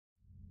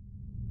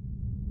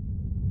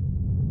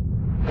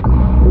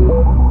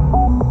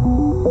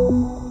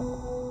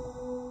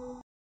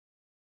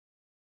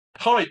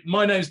Hi,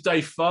 my name's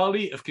Dave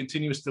Farley of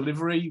Continuous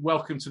Delivery.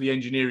 Welcome to the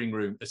Engineering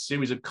Room, a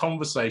series of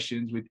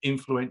conversations with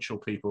influential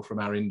people from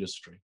our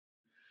industry.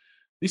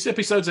 This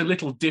episode's a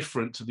little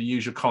different to the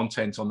usual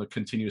content on the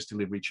Continuous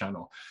Delivery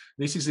channel.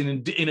 This is in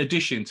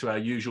addition to our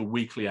usual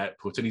weekly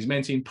output and is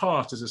meant in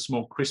part as a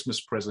small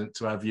Christmas present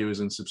to our viewers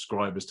and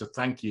subscribers to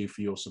thank you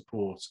for your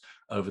support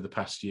over the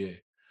past year.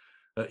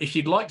 If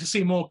you'd like to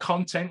see more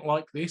content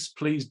like this,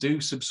 please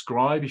do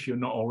subscribe if you're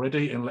not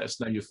already and let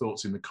us know your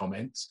thoughts in the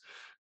comments.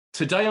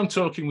 Today, I'm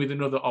talking with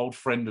another old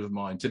friend of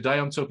mine. Today,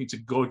 I'm talking to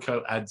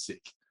Gojko Adzic.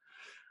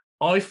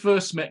 I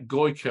first met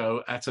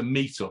Gojko at a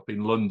meetup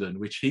in London,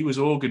 which he was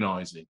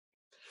organising.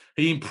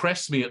 He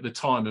impressed me at the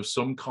time of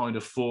some kind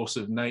of force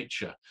of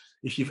nature.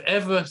 If you've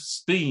ever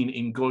been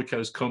in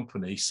Gojko's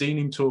company, seen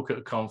him talk at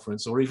a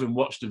conference, or even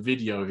watched a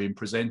video of him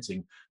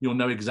presenting, you'll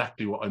know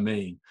exactly what I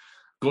mean.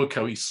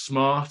 Gojko is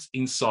smart,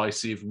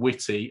 incisive,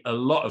 witty, a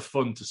lot of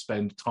fun to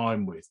spend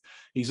time with.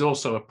 He's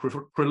also a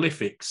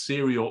prolific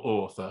serial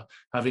author,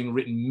 having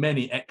written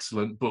many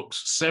excellent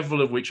books,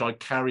 several of which I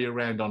carry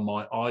around on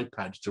my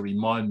iPad to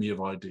remind me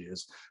of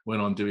ideas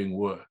when I'm doing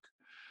work.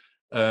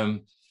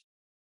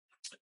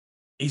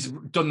 He's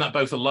done that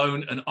both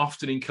alone and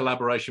often in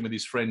collaboration with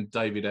his friend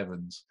David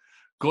Evans.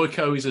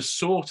 Gojko is a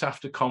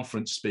sought-after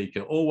conference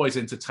speaker, always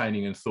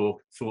entertaining and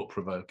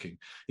thought-provoking.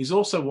 He's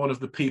also one of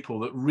the people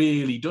that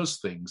really does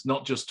things,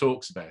 not just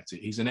talks about it.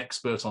 He's an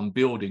expert on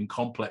building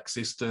complex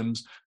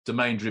systems,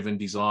 domain-driven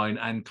design,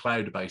 and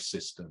cloud-based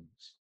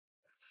systems.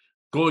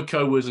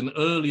 Gojko was an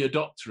early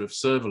adopter of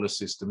serverless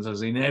systems,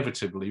 has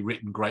inevitably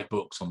written great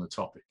books on the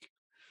topic.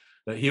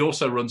 He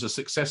also runs a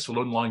successful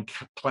online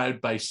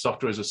cloud-based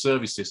software as a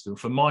service system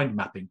for mind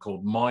mapping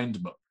called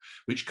MindMap,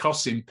 which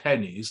costs him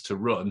pennies to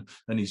run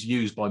and is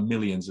used by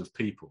millions of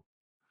people.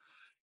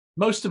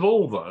 Most of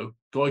all, though,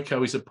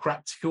 Gojko is a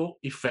practical,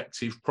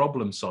 effective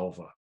problem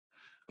solver.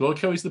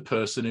 Gojko is the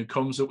person who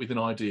comes up with an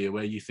idea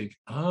where you think,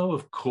 oh,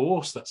 of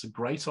course, that's a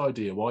great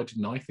idea. Why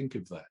didn't I think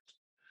of that?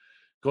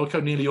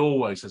 Gojko nearly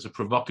always has a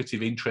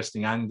provocative,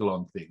 interesting angle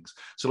on things.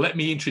 So let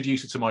me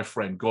introduce you to my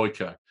friend,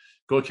 Gojko.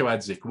 Gojko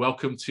Adzic,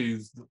 welcome to,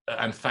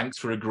 and thanks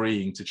for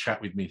agreeing to chat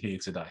with me here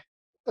today.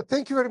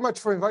 Thank you very much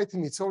for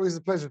inviting me. It's always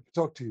a pleasure to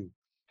talk to you.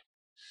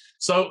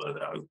 So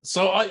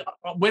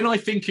when I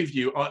think of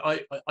you,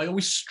 I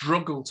always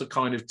struggle to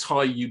kind of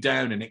tie you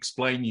down and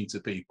explain you to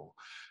people.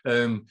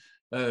 And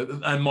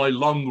my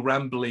long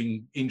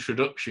rambling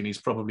introduction is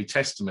probably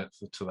testament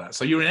to that.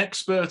 So you're an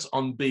expert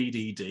on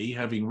BDD,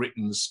 having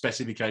written the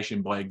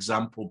specification by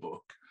example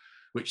book,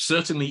 which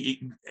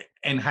certainly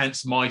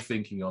enhanced my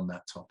thinking on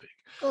that topic.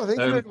 Oh, thank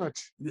you very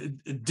much.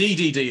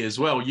 DDD as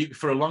well.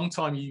 For a long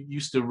time, you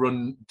used to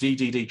run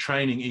DDD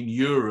training in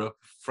Europe,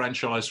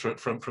 franchised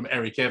from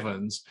Eric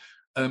Evans.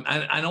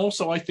 And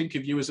also, I think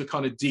of you as a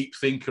kind of deep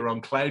thinker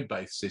on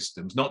cloud-based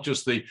systems, not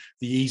just the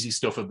easy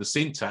stuff of the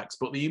syntax,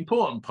 but the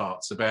important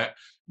parts about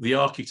the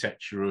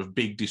architecture of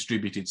big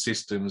distributed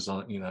systems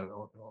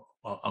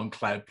on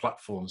cloud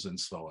platforms and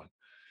so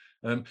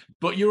on.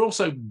 But you're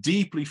also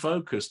deeply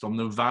focused on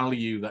the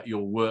value that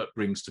your work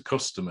brings to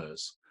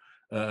customers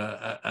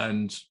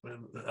and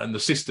the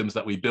systems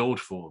that we build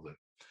for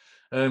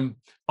them.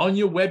 On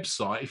your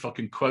website, if I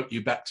can quote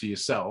you back to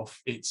yourself,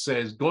 it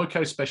says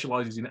Gojko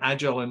specializes in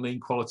agile and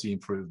lean quality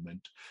improvement,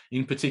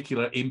 in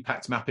particular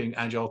impact mapping,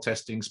 agile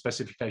testing,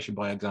 specification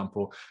by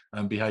example,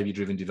 and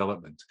behavior-driven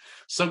development.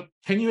 So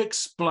can you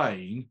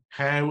explain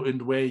how and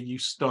where you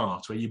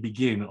start, where you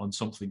begin on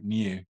something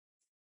new?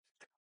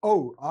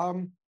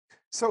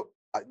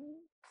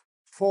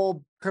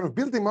 For kind of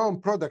building my own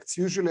products,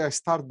 usually I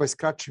start by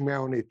scratching my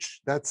own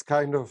itch. That's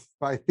kind of,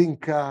 I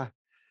think,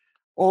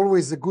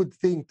 always a good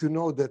thing to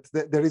know that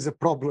there is a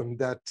problem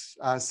that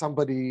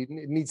somebody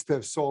needs to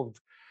have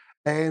solved.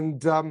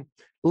 And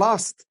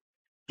last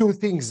two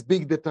things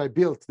big that I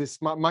built,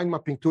 this mind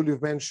mapping tool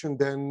you've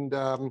mentioned, and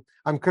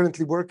I'm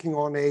currently working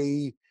on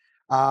a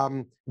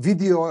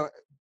video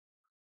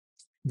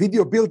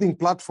building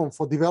platform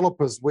for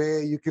developers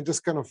where you can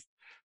just kind of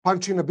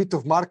punch in a bit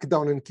of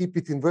markdown and keep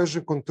it in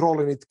version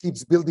control, and it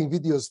keeps building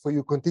videos for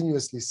you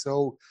continuously.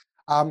 So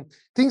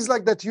things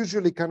like that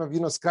usually kind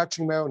of,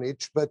 scratching my own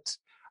itch. But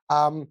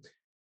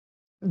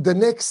the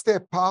next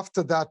step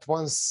after that,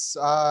 once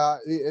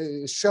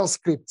shell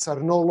scripts are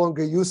no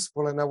longer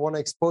useful and I want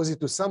to expose it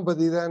to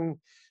somebody, then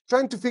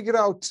trying to figure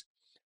out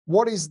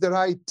what is the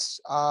right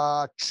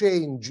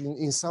change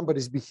in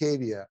somebody's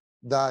behavior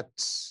that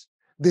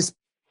this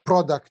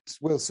product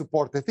will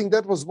support. I think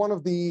that was one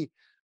of the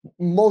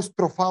most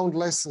profound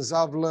lessons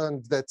I've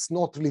learned that's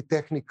not really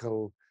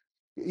technical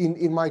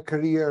in my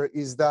career,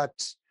 is that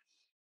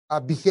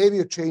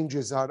behavior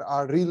changes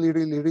are really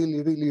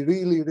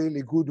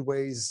good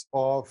ways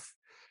of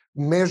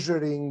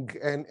measuring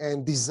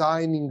and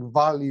designing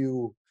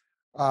value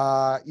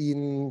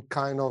in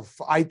kind of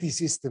IT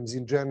systems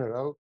in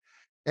general.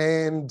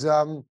 And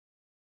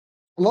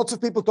lots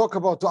of people talk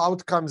about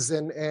outcomes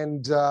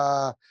and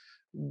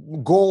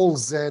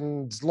goals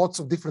and lots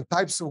of different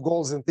types of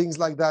goals and things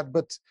like that,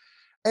 but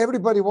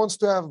everybody wants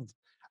to have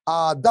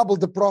double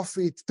the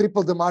profit,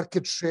 triple the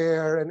market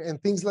share,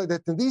 and things like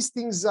that. And these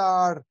things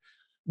are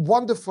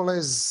wonderful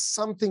as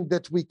something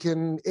that we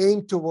can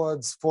aim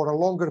towards for a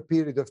longer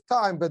period of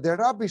time, but they're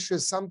rubbish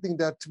as something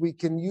that we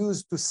can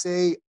use to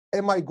say,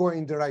 am I going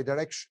in the right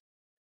direction?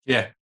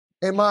 Yeah.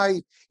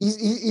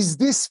 Is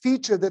this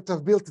feature that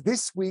I've built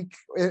this week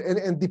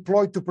and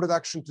deployed to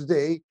production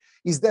today,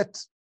 is that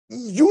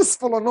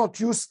useful or not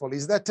useful?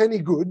 Is that any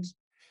good?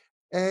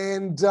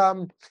 And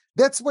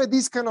that's where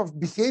these kind of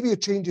behavior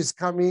changes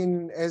come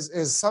in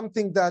as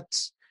something that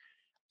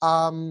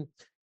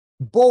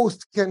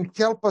both can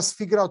help us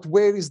figure out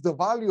where is the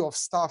value of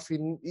stuff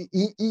in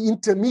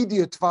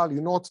intermediate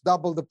value, not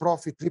double the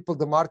profit, triple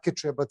the market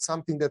share, but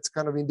something that's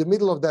kind of in the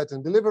middle of that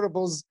and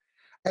deliverables,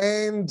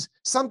 and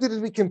something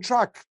that we can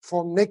track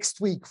for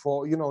next week,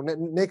 for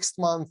next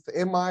month.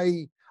 Am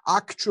I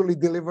actually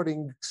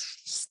delivering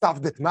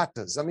stuff that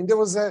matters? I mean, there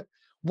was a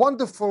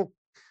wonderful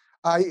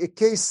a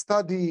case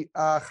study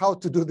how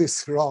to do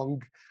this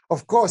wrong.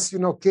 Of course,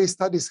 case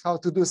studies how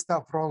to do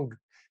stuff wrong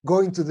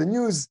going to the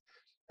news.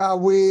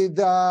 With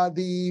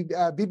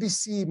the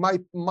BBC, my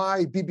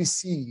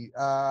BBC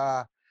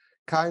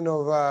kind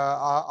of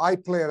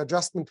iPlayer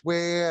adjustment,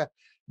 where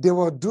they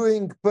were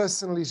doing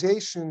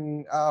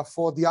personalization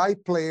for the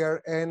iPlayer,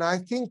 and I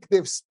think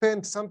they've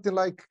spent something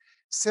like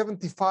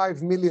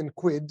 75 million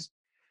quid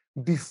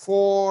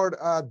before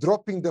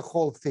dropping the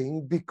whole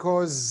thing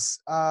because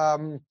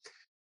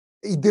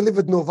it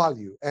delivered no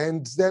value.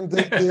 And then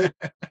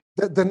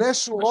the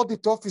National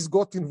Audit Office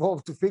got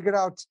involved to figure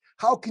out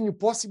how can you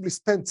possibly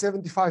spend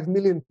 75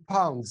 million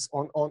pounds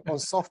on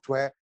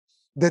software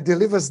that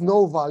delivers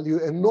no value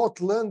and not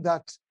learn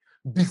that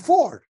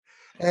before.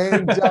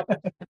 And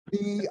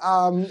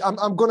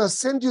I'm going to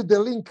send you the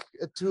link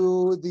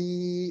to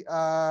the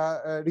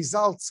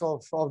results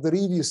of the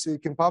review so you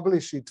can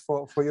publish it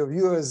for your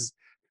viewers.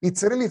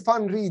 It's a really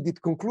fun read.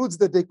 It concludes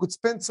that they could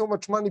spend so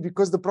much money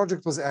because the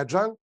project was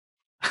agile.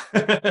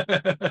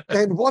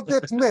 And what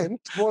that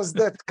meant was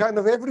that kind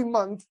of every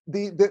month,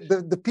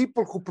 the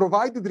people who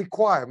provided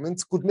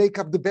requirements could make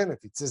up the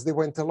benefits as they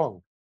went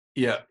along.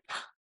 Yeah.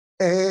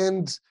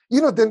 And,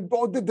 then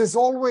there's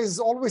always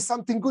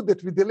something good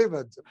that we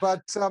delivered.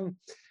 But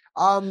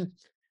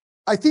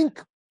I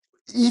think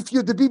if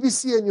you're the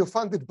BBC and you're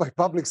funded by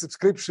public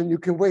subscription, you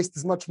can waste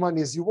as much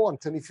money as you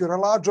want. And if you're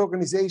a large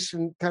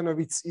organization, kind of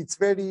it's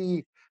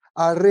very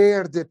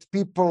rare that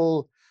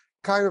people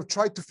kind of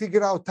try to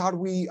figure out, are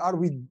we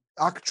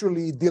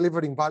actually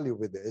delivering value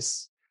with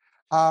this?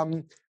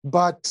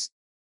 But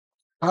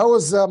I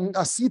was a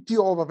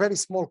CTO of a very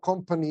small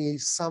company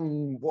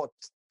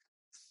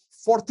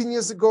 14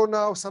 years ago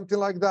now, something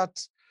like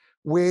that,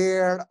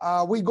 where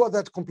we got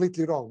that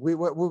completely wrong. We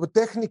were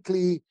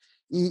technically,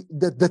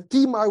 the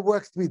team I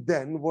worked with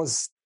then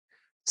was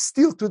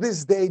still to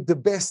this day the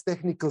best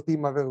technical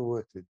team I've ever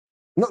worked with.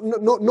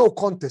 No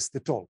contest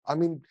at all. I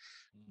mean,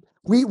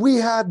 we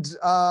had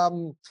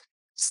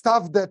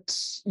stuff that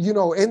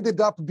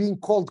ended up being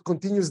called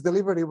continuous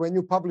delivery when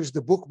you published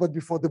the book, but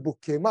before the book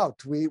came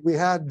out, we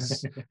had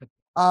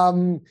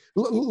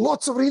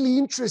lots of really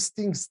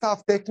interesting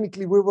stuff.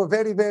 Technically, we were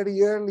very,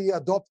 very early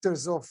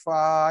adopters of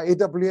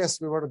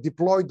AWS. We were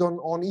deployed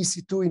on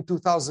EC2 in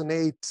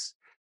 2008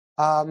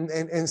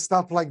 and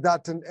stuff like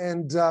that,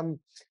 and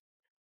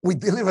we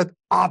delivered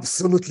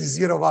absolutely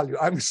zero value.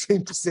 I'm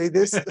ashamed to say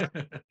this.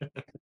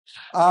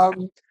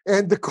 And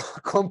the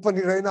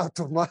company ran out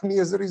of money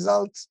as a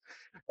result.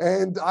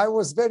 And I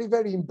was very,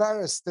 very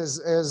embarrassed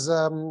as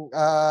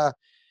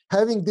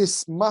having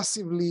this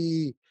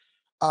massively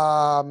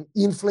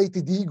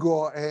inflated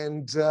ego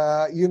and,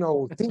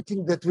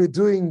 thinking that we're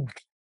doing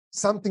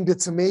something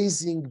that's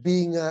amazing,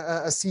 being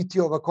a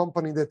CTO of a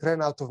company that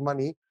ran out of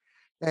money.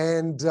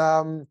 And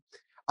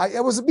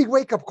it was a big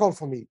wake-up call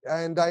for me.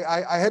 And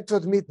I had to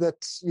admit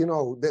that,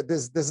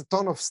 there's a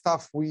ton of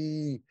stuff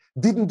we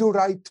didn't do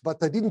right,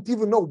 but I didn't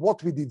even know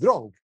what we did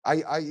wrong.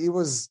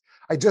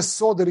 I just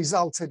saw the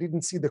results. I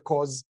didn't see the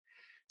cause.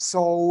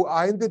 So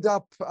I ended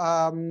up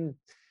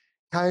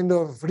kind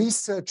of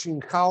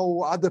researching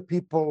how other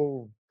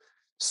people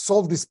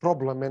solve this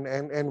problem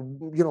and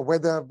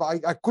whether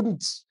I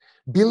couldn't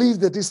believe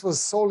that this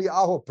was solely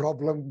our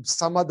problem.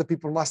 Some other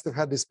people must have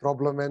had this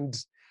problem. And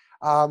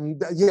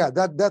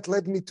that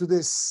led me to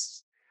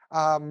this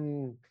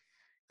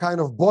kind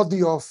of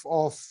body of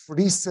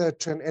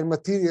research and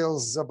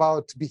materials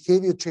about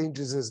behavior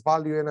changes as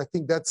value. And I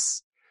think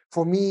that's,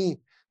 for me,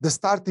 the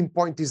starting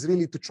point is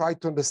really to try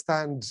to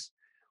understand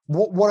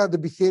what are the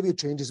behavior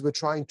changes we're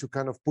trying to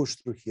kind of push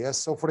through here.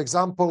 So, for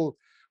example,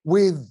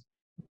 with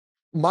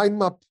mind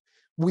map,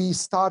 we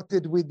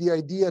started with the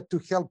idea to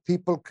help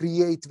people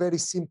create very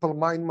simple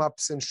mind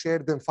maps and share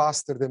them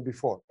faster than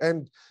before.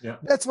 And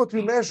that's what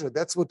we measured.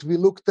 That's what we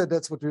looked at.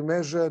 That's what we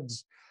measured.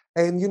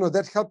 And,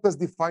 that helped us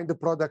define the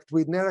product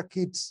with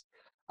NeraKit.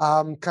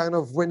 Kind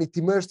of when it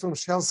emerged from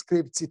shell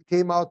scripts, it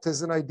came out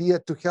as an idea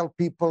to help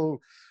people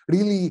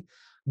really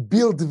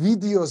build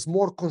videos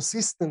more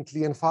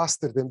consistently and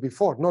faster than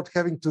before, not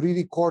having to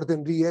re-record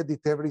and re-edit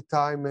every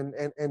time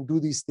and do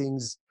these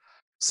things.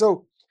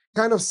 So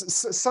kind of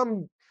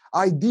some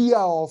idea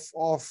of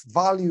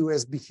value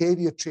as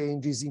behavior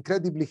change is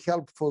incredibly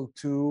helpful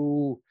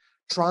to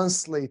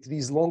translate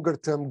these longer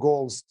term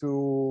goals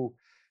to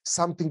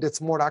something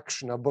that's more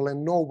actionable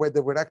and know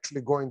whether we're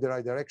actually going the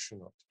right direction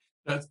or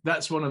not.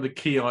 That's one of the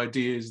key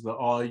ideas that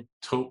I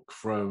took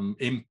from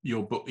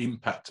your book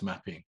Impact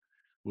Mapping.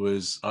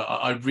 Was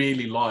I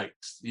really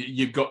liked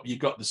you've got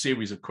the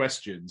series of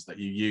questions that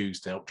you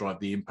use to help drive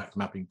the impact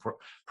mapping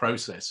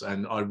process,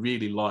 and I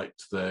really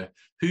liked the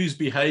whose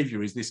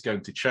behavior is this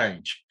going to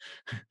change.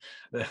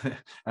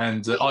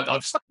 And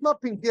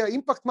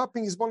impact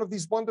mapping is one of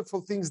these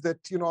wonderful things that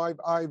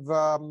I've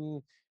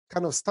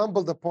kind of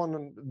stumbled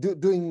upon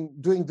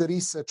doing the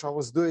research I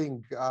was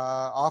doing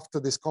after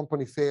this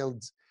company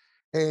failed,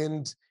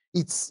 and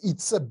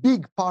it's a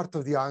big part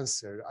of the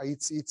answer.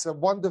 It's a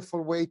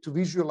wonderful way to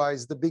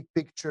visualize the big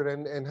picture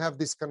and have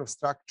this kind of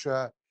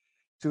structure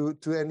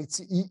and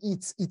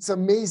it's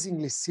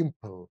amazingly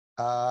simple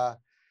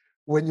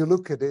when you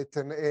look at it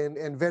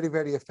and very,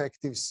 very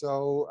effective.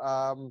 So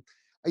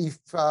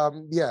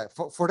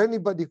for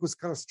anybody who's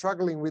kind of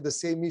struggling with the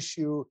same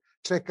issue,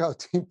 check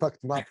out Impact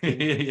Mapping.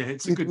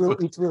 It's a good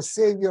book. It will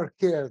save your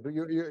care.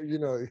 You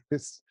know,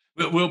 it's.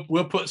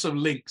 We'll put some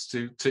links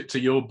to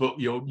your book,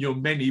 your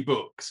many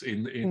books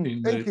in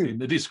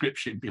the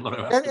description below.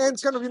 And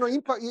kind of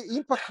impact.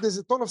 There's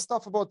a ton of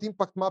stuff about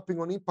impact mapping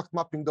on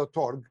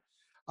impactmapping.org.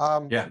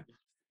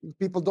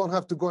 People don't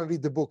have to go and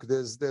read the book.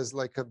 There's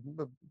like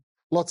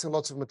lots and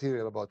lots of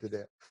material about it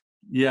there.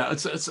 Yeah,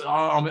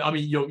 I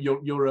mean,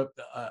 you're a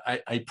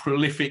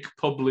prolific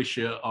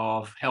publisher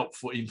of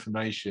helpful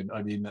information.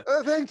 I mean,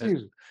 thank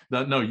you.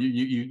 No,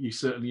 you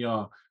certainly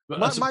are.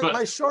 But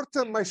my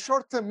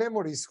short-term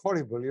memory is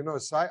horrible,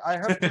 so I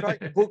have to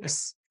write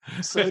books.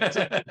 So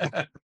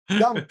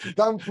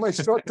dump my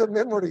short-term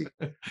memory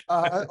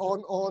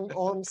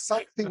on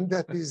something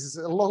that is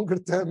longer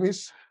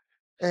termish,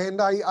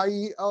 and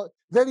I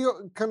very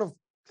kind of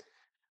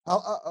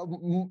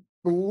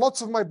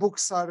lots of my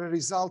books are a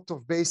result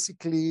of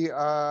basically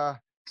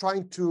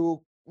trying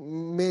to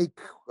make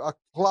a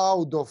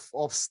cloud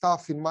of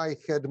stuff in my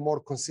head more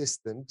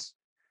consistent.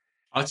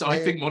 I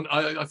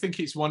think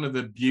it's one of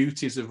the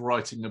beauties of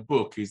writing a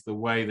book is the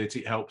way that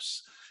it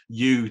helps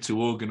you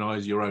to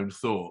organize your own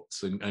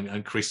thoughts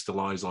and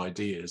crystallize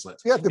ideas.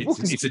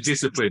 It's a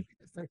discipline.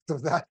 Effect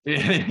of that.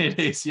 It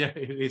is. Yeah,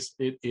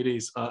 it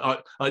is.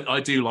 I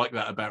do like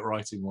that about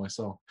writing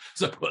myself.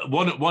 So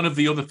one of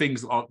the other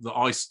things that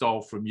I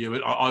stole from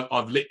you,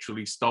 I've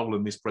literally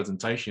stolen this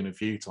presentation a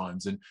few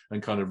times and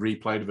kind of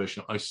replayed a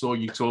version. I saw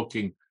you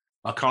talking.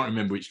 I can't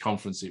remember which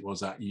conference it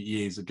was at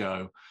years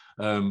ago,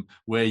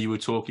 where you were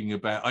talking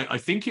about. I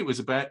think it was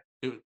about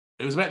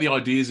the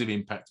ideas of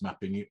impact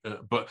mapping,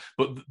 but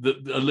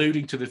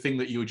alluding to the thing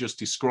that you were just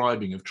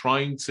describing of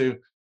trying to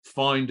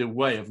find a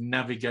way of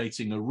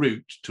navigating a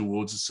route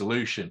towards a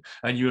solution.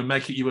 And you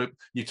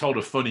told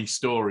a funny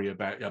story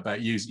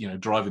about using,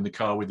 driving the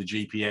car with the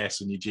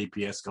GPS and your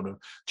GPS kind of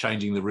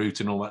changing the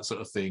route and all that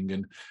sort of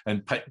thing,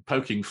 and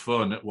poking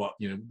fun at what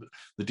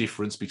the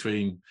difference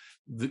between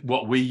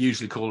what we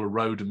usually call a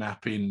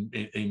roadmap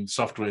in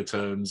software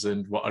terms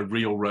and what a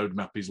real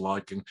roadmap is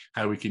like and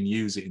how we can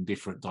use it in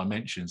different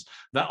dimensions.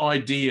 That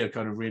idea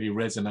kind of really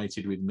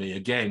resonated with me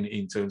again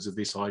in terms of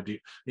this idea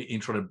in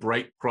trying to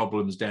break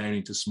problems down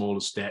into smaller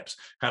steps,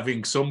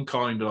 having some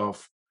kind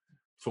of,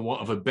 for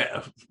want of a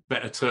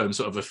better term,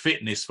 sort of a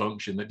fitness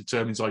function that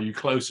determines are you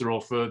closer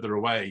or further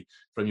away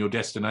from your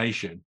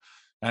destination.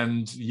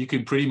 And you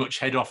can pretty much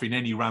head off in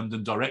any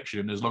random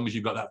direction as long as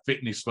you've got that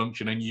fitness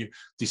function and you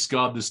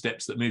discard the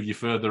steps that move you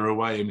further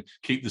away and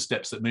keep the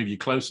steps that move you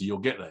closer, you'll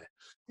get there.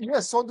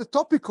 Yes, on the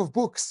topic of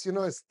books,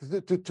 it's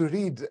to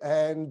read.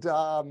 And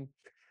one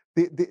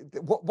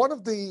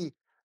of the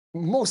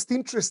most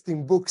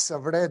interesting books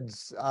I've read,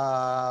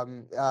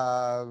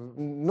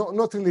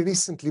 not really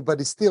recently, but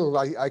it's still,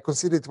 I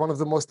consider it one of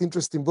the most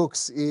interesting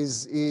books,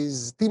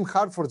 is Tim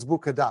Harford's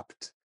book,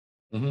 Adapt.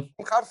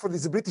 Mm-hmm. Harford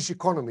is a British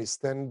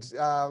economist, and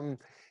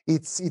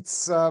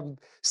it's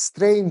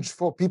strange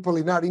for people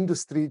in our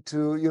industry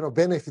to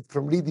benefit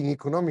from reading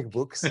economic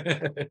books.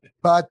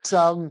 But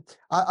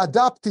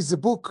Adapt is a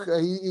book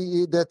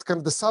that kind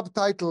of the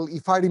subtitle,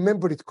 if I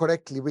remember it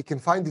correctly, we can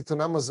find it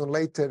on Amazon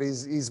later,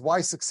 is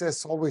Why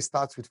Success Always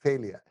Starts with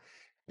Failure.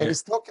 And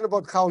it's talking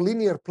about how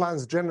linear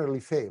plans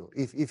generally fail.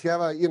 If you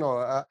have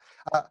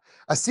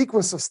a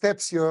sequence of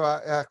steps,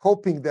 you're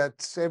hoping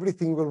that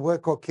everything will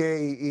work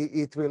okay,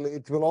 it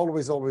will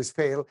always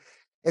fail.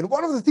 And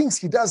one of the things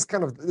he does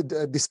kind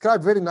of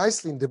describe very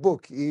nicely in the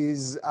book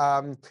is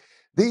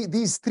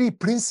these three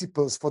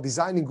principles for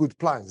designing good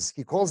plans.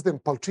 He calls them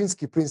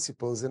Palczynski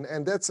principles,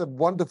 and that's a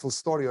wonderful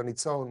story on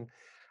its own.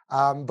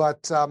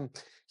 But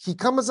he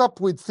comes up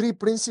with three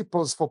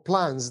principles for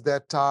plans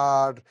that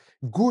are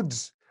good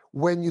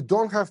when you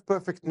don't have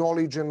perfect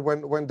knowledge and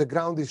when the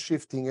ground is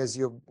shifting as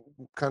you're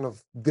kind of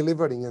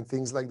delivering and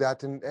things like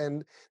that.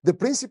 And the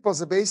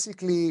principles are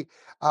basically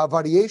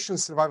variation,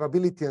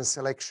 survivability, and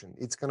selection.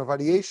 It's kind of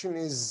variation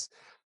is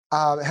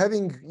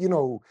having,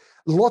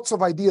 lots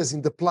of ideas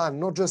in the plan,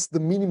 not just the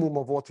minimum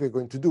of what we're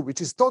going to do,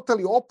 which is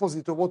totally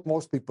opposite of what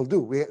most people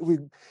do. We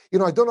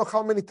I don't know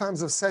how many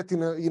times I've sat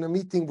in a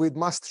meeting with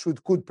must,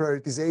 should, could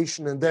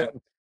prioritization, and then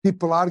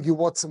people argue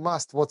what's a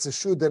must, what's a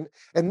should, and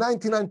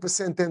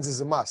 99% ends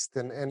as a must.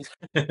 And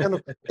kind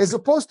of, as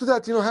opposed to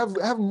that,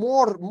 have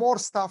more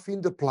stuff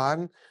in the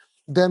plan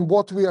than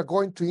what we are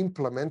going to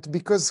implement,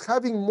 because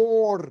having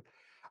more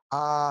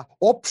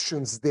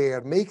options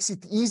there makes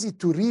it easy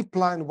to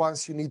replan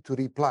once you need to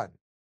replan.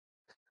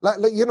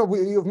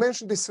 You've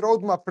mentioned this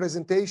roadmap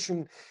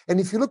presentation, and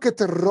if you look at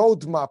the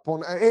roadmap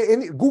on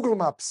any Google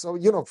Maps, so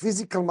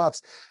physical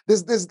maps,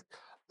 there's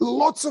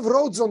lots of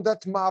roads on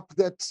that map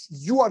that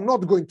you are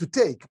not going to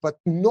take, but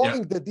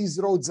knowing that these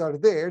roads are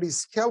there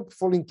is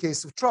helpful in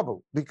case of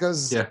trouble,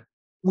 because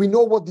we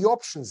know what the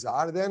options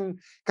are. Then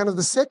kind of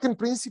the second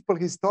principle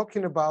he's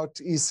talking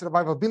about is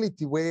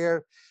survivability,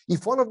 where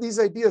if one of these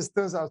ideas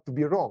turns out to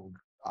be wrong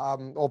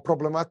or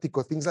problematic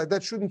or things like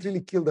that, shouldn't really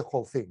kill the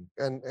whole thing.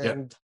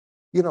 And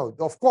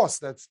of course,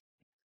 that's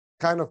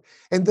kind of,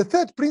 and the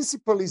third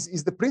principle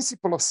is the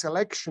principle of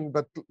selection.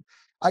 But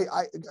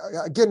I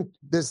again,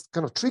 there's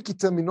kind of tricky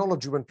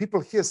terminology. When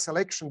people hear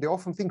selection, they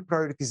often think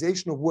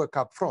prioritization of work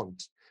up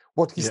front.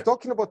 What he's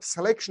talking about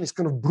selection is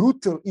kind of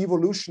brutal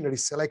evolutionary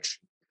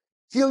selection,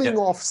 killing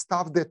off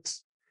stuff that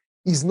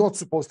is not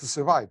supposed to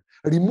survive,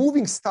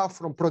 removing stuff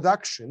from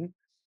production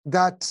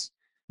that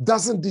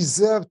doesn't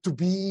deserve to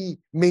be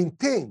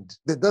maintained,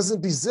 that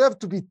doesn't deserve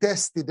to be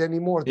tested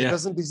anymore, that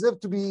doesn't deserve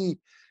to be,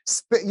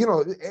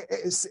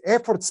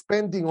 effort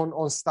spending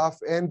on stuff.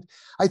 And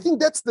I think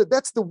that's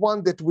the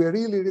one that we're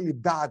really, really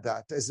bad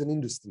at as an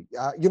industry.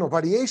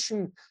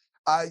 Variation,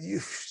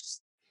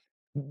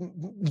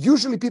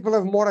 usually people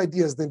have more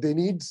ideas than they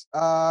need.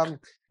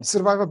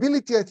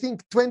 Survivability, I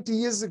think 20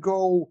 years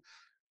ago,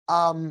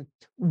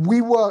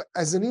 we were,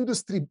 as an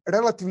industry,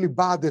 relatively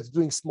bad at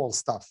doing small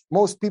stuff.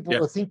 Most people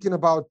were thinking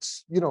about,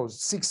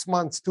 6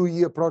 months,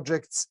 2-year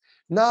projects.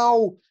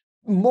 Now,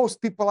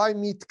 most people I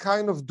meet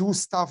kind of do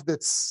stuff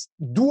that's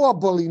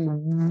doable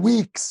in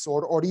weeks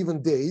or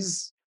even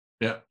days.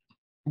 Yeah.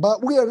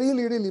 But we are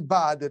really, really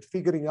bad at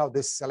figuring out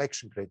this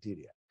selection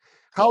criteria.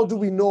 How do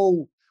we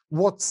know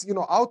what's,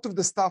 out of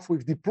the stuff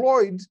we've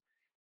deployed,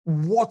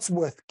 what's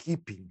worth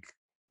keeping?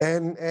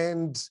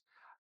 And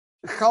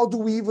how do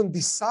we even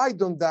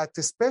decide on that?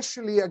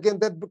 Especially, again,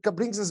 that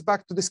brings us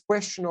back to this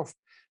question of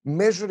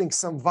measuring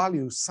some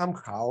value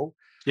somehow.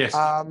 Yes.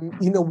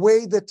 In a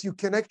way that you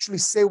can actually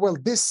say, well,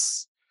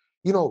 this,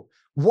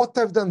 what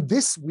I've done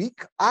this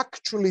week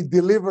actually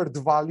delivered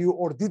value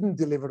or didn't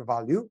deliver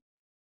value.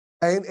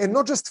 And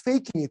not just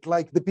faking it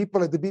like the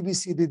people at the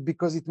BBC did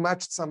because it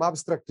matched some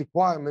abstract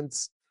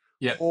requirements.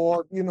 Yeah.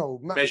 Or,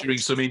 measuring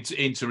some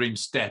interim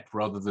step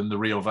rather than the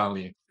real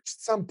value.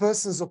 Some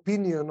person's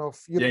opinion of,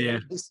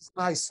 this is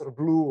nice or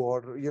blue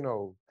or,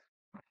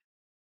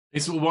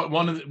 It's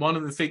one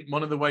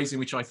of the ways in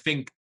which I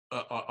think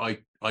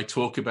I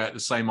talk about the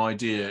same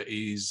idea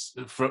is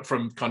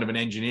from kind of an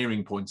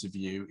engineering point of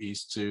view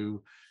is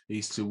to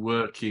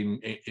work in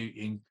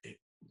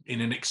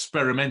an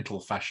experimental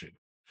fashion.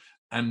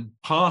 And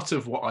part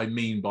of what I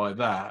mean by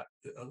that,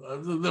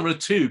 there are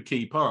two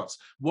key parts.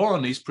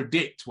 One is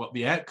predict what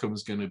the outcome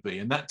is going to be,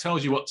 and that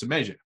tells you what to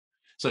measure.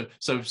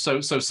 So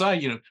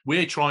say,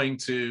 we're trying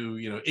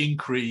to,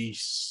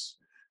 increase,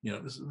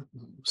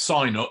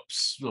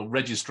 sign-ups or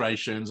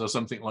registrations or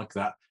something like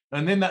that.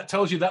 And then that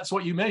tells you that's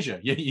what you measure.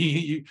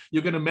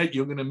 You're going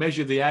to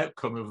measure the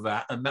outcome of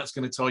that, and that's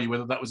going to tell you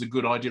whether that was a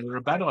good idea or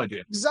a bad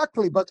idea.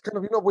 Exactly, but kind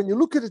of when you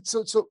look at it,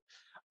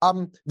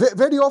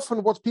 very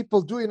often what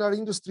people do in our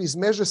industry is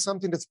measure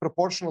something that's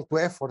proportional to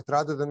effort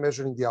rather than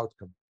measuring the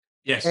outcome.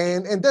 Yes,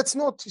 and that's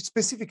not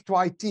specific to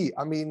IT.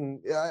 I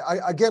mean,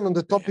 again, on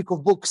the topic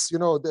of books,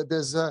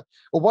 there's a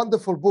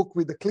wonderful book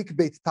with a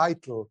clickbait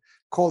title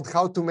called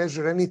 "How to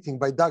Measure Anything"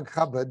 by Doug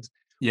Hubbard.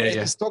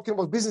 He's talking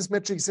about business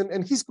metrics,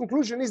 and his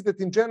conclusion is that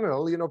in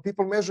general,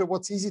 people measure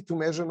what's easy to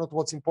measure, not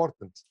what's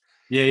important.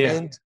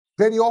 And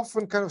very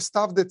often, kind of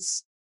stuff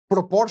that's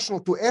proportional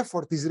to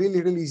effort is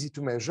really, really easy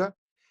to measure.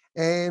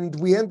 And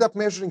we end up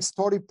measuring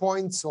story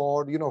points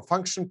or,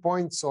 function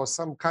points or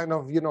some kind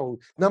of,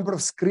 number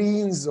of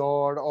screens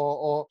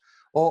or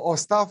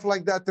stuff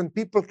like that. And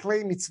people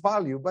claim it's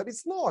value, but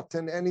it's not.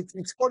 And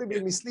it's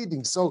horribly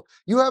misleading. So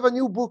you have a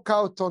new book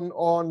out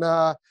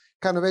on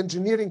kind of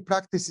engineering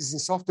practices in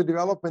software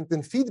development,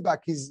 and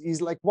feedback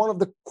is like one of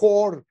the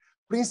core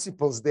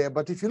principles there.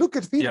 But if you look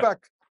at feedback,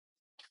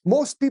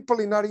 most people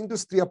in our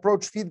industry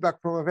approach feedback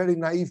from a very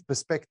naive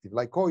perspective,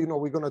 like,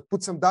 we're going to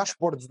put some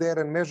dashboards there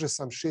and measure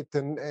some shit,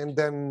 and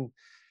then,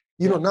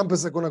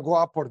 numbers are going to go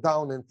up or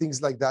down and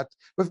things like that.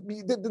 But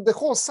the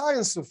whole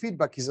science of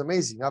feedback is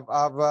amazing. I've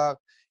kind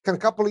of a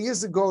couple of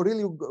years ago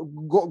really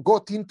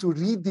got into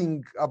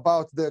reading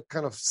about the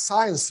kind of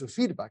science of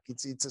feedback.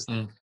 It's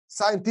a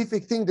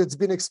scientific thing that's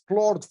been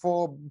explored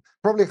for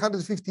probably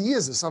 150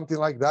 years or something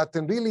like that,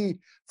 and really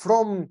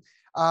from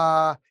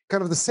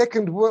kind of the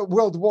Second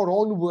World War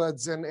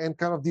onwards and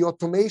kind of the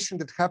automation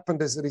that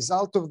happened as a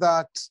result of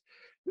that,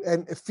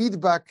 and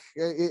feedback,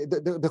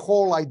 the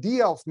whole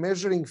idea of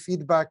measuring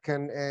feedback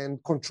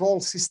and control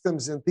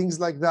systems and things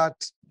like that.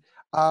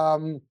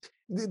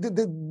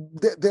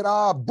 There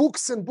are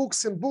books and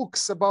books and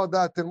books about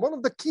that. And one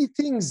of the key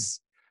things,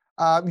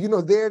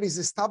 there is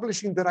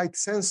establishing the right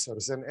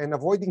sensors and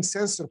avoiding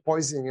sensor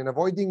poisoning and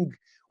avoiding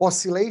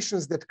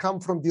oscillations that come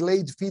from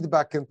delayed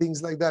feedback and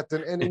things like that.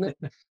 And in a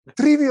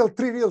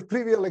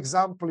trivial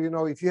example,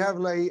 if you have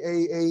like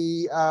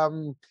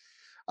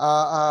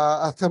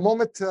a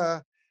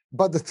thermometer,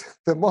 but the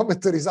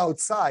thermometer is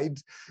outside,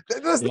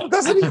 that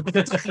doesn't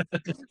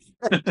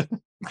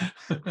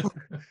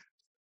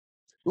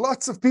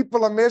lots of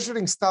people are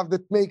measuring stuff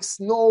that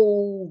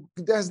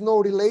there's no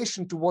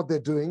relation to what they're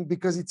doing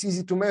because it's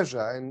easy to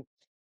measure. And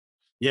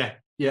yeah,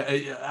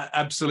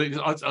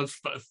 absolutely.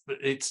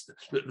 It's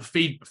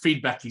the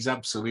feedback is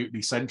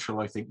absolutely central.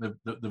 I think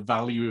the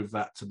value of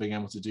that to being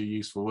able to do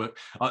useful work.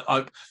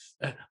 I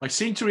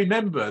seem to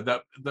remember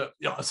that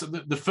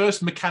the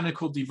first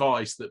mechanical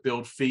device that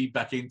built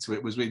feedback into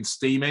it was in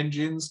steam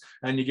engines,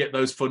 and you get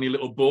those funny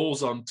little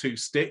balls on two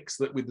sticks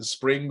that with the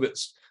spring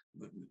that's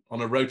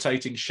on a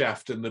rotating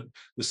shaft, and the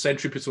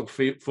centripetal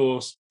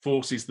force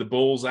forces the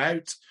balls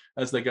out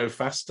as they go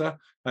faster,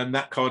 and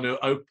that kind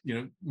of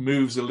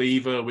moves a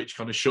lever which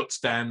kind of shuts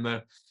down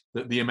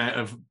the amount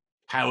of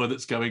power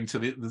that's going to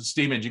the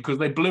steam engine, because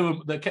they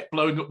kept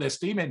blowing up their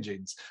steam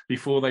engines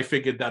before they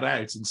figured that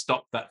out and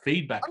stopped that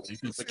feedback.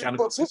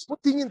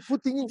 Putting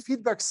in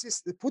feedback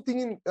system, putting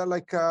in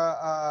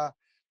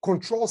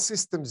control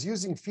systems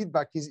using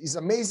feedback is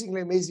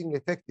amazingly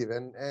effective,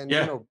 and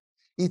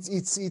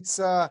it's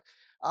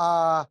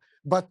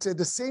but at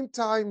the same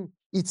time,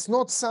 it's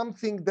not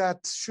something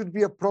that should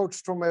be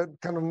approached from a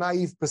kind of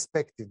naive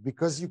perspective,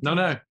 because you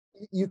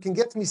can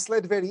get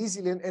misled very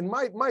easily. And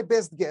my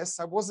best guess,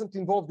 I wasn't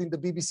involved in the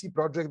BBC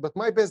project, but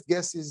my best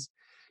guess is,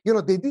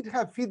 they did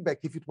have feedback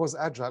if it was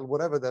agile,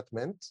 whatever that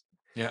meant.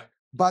 Yeah.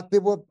 But they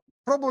were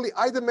probably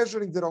either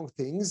measuring the wrong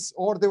things,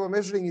 or they were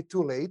measuring it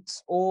too late,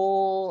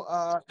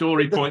 or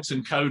story points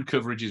and code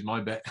coverage is my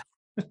bet.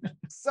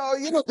 So,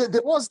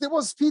 there was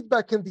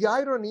feedback, and the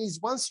irony is,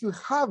 once you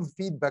have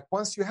feedback,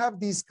 once you have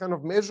these kind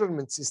of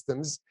measurement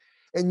systems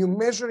and you're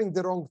measuring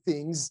the wrong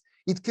things,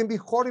 it can be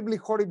horribly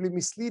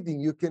misleading.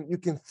 You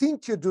can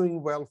think you're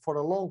doing well for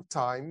a long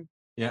time,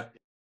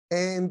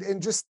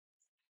 and just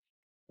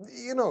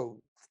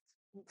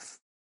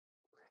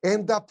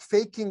end up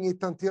faking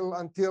it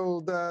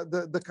until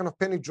the kind of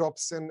penny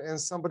drops and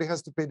somebody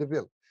has to pay the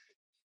bill.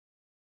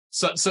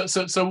 So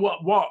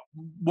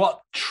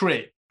what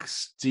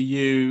tricks do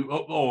you,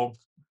 or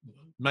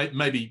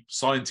maybe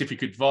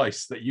scientific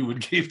advice that you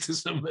would give to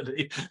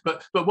somebody,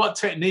 but what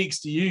techniques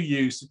do you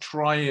use to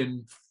try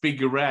and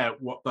figure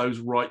out what those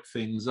right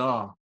things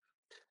are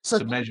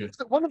to measure?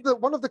 One of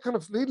the kind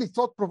of really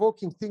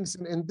thought-provoking things,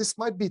 and this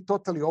might be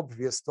totally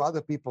obvious to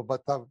other people,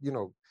 but I've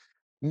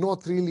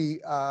not really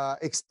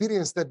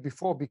experienced that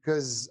before,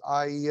 because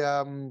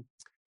I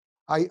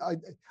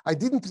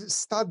didn't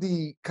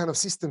study kind of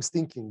systems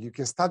thinking. You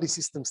can study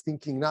systems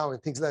thinking now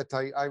and things like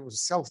that. I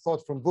was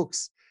self-taught from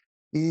books.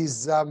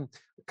 Is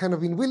kind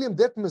of in William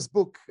Detmer's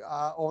book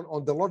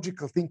on the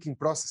logical thinking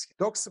process. He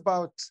talks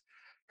about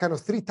kind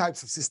of three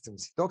types of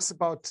systems. He talks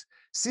about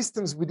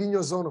systems within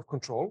your zone of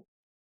control,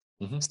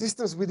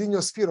 systems within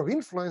your sphere of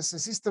influence, and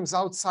systems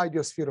outside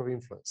your sphere of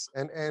influence.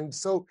 And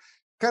so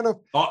kind of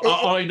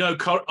I know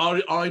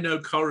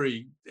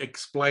Corey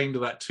explained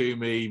that to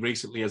me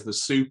recently as the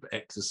soup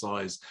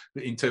exercise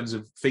in terms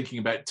of thinking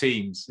about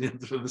teams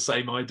for the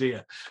same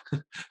idea.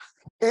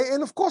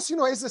 And of course,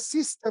 as a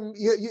system,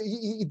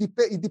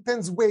 it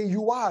depends where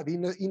you are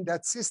in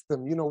that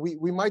system.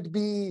 We might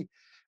be,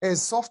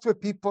 as software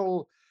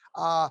people,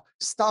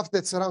 stuff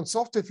that's around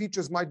software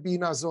features might be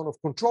in our zone of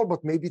control,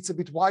 but maybe it's a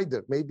bit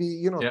wider.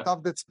 Maybe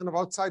stuff that's kind of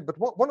outside. But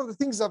one of the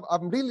things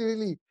I'm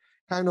really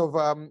kind of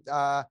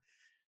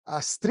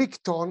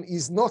strict on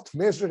is not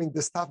measuring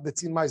the stuff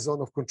that's in my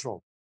zone of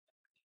control,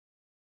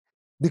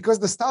 because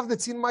the stuff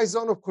that's in my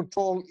zone of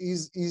control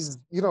is it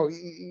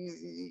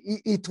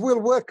will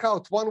work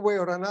out one way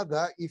or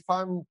another if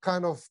I'm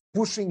kind of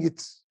pushing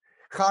it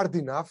hard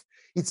enough.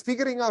 It's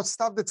figuring out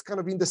stuff that's kind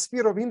of in the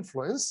sphere of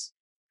influence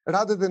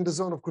rather than the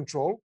zone of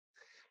control,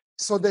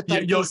 so that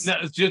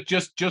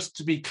just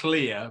to be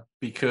clear,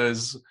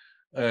 because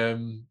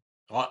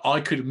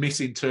I could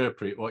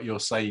misinterpret what you're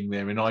saying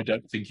there, and I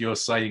don't think you're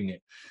saying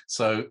it.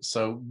 So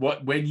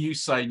when you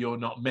say you're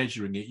not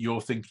measuring it, you're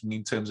thinking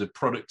in terms of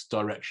product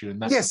direction, and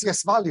that's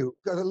yes, value.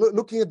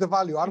 Looking at the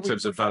value. In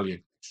terms of value.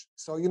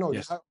 So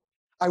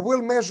I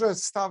will measure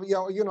stuff.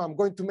 I'm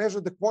going to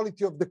measure the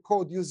quality of the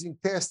code using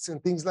tests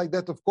and things like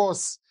that. Of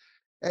course,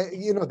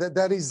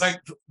 that is.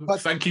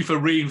 Thank you for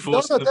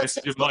reinforcing the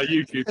message of my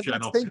YouTube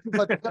channel. Thank you.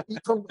 But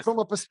from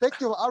a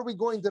perspective, are we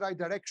going the right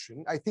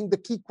direction? I think the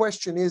key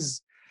question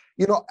is,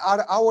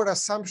 are our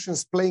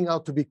assumptions playing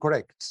out to be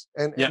correct?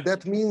 And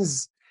that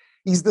means,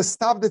 is the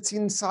stuff that's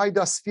inside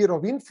a sphere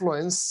of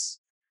influence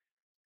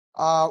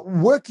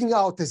working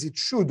out as it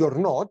should or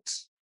not?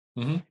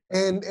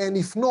 And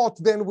if not,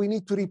 then we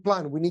need to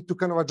replan. We need to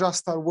kind of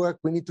adjust our work.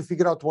 We need to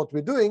figure out what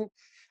we're doing.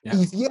 Yeah.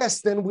 If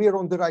yes, then we're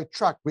on the right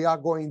track. We are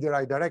going the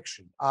right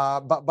direction.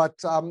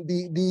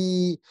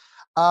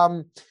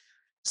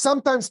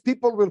 Sometimes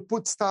people will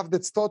put stuff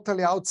that's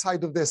totally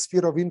outside of their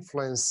sphere of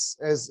influence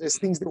as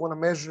things they want to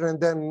measure, and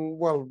then,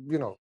 well, you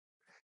know,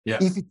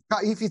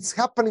 if it's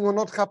happening or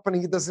not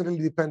happening, it doesn't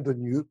really depend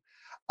on you.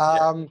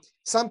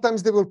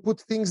 Sometimes they will put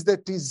things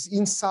that is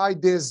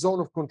inside their zone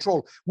of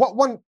control.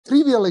 One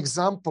trivial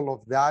example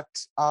of that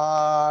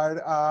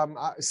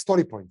are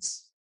story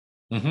points.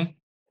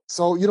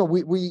 So, you know,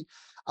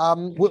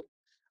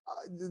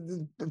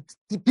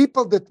 the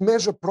people that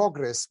measure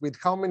progress with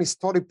how many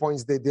story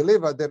points they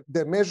deliver,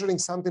 they're measuring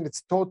something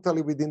that's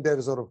totally within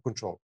their zone of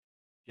control.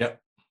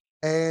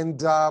 And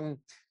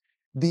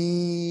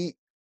the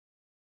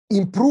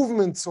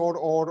improvements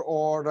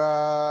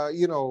or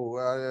you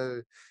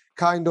know,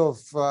 kind of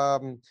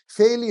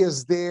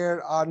failures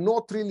there are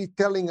not really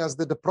telling us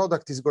that the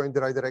product is going the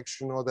right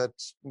direction or that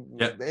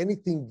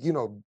anything, you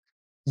know,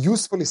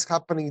 useful is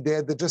happening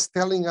there. They're just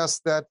telling us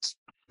that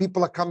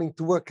people are coming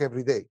to work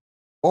every day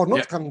or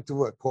not coming to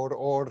work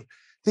or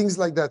things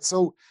like that.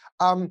 So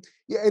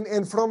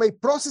and from a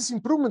process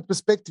improvement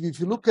perspective, if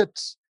you look at,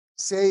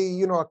 say,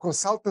 you know, a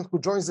consultant who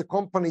joins the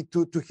company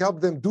to help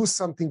them do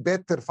something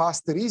better,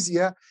 faster,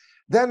 easier,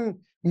 then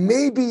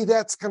maybe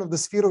that's kind of the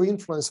sphere of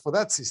influence for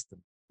that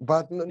system,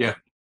 but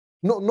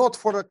not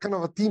for a kind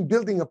of a team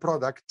building a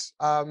product.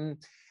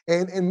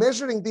 And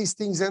measuring these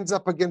things ends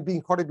up, again,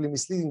 being horribly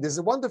misleading. There's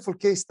a wonderful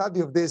case study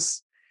of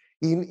this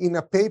in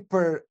a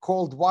paper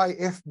called Why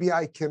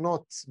FBI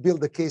Cannot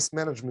Build a Case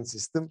Management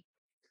System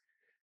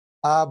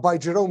by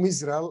Jerome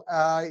Israel.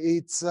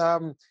 It's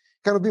kind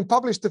of been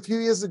published a few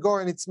years ago,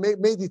 and it's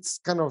made its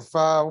kind of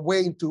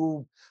way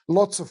into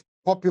lots of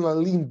popular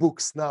lean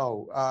books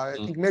now. I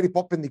think Mary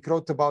Poppendick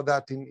wrote about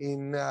that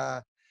in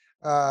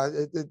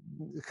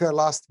her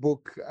last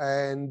book,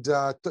 and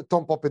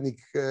Tom Poppendick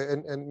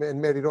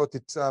and Mary wrote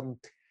it. I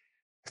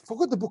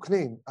forgot the book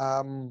name.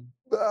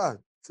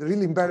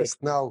 Really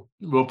embarrassed now.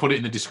 We'll put it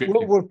in the description.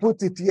 We'll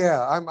put it.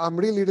 Yeah, I'm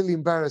really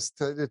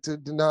embarrassed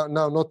now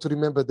not to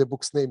remember the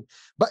book's name.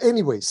 But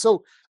anyway,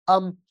 so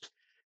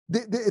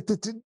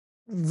the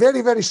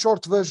very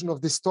short version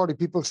of this story.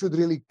 People should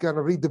really kind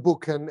of read the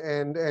book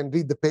and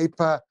read the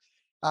paper.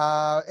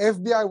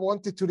 FBI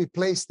wanted to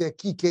replace their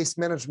key case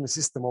management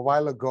system a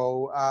while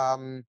ago,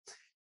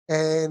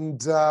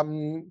 and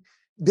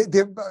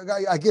they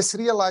I guess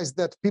realized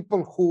that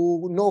people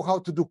who know how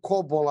to do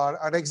COBOL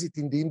are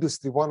exiting the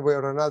industry one way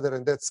or another,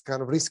 and that's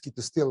kind of risky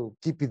to still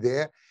keep it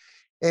there.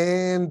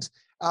 And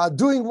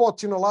doing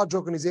what, you know, large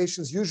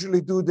organizations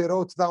usually do, they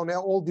wrote down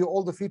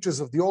all the features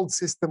of the old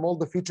system, all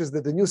the features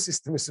that the new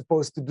system is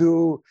supposed to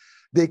do.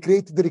 They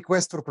created the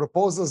request for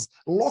proposals.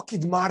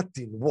 Lockheed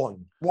Martin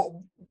won.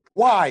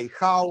 Why?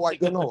 How? I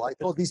don't know. I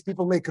thought these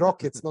people make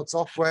rockets, not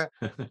software.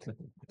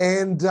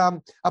 And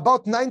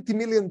about $90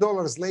 million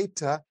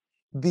later,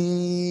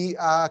 the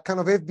kind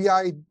of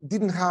FBI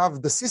didn't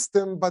have the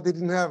system, but they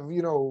didn't have,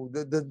 you know,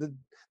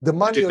 the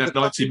money. They didn't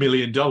have $90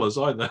 million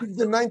either.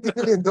 The $90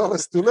 million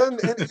to learn,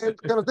 and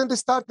kind of then they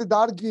started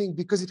arguing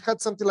because it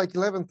had something like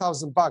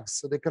 11,000 bugs.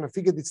 So they kind of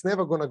figured it's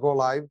never going to go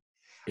live.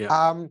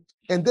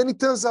 And then it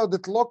turns out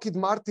that Lockheed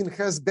Martin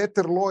has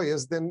better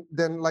lawyers than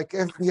like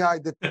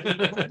FBI, that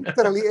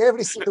literally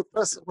every single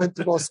person went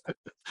to law school.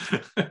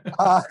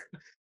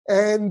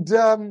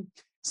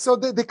 So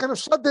they kind of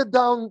shut that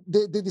down.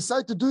 They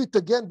decide to do it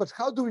again, but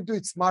how do we do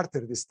it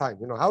smarter this time?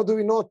 You know, how do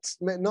we not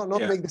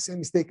make the same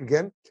mistake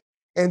again?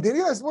 And they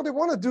realize what they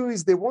want to do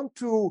is they want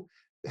to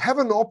have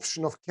an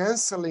option of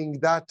canceling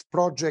that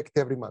project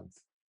every month.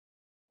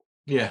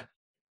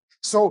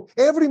 So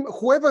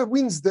whoever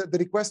wins the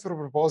request for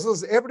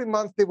proposals, every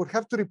month they would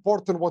have to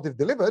report on what they've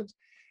delivered.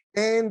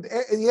 And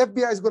the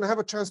FBI is going to have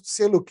a chance to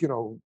say, look, you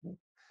know,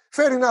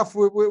 fair enough,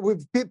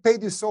 we've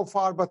paid you so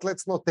far, but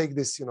let's not take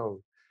this, you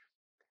know,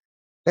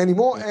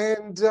 anymore.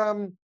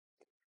 And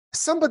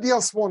somebody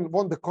else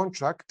won the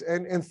contract,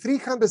 and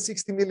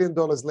 $360 million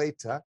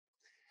later,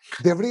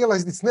 they've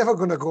realized it's never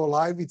going to go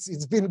live.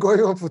 It's been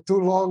going on for too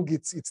long.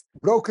 It's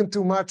broken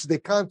too much. They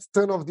can't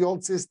turn off the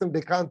old system.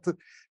 They can't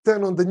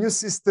turn on the new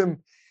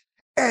system.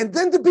 And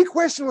then the big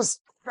question was,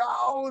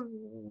 how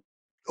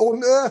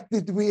on earth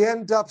did we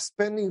end up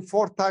spending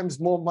 4 times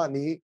more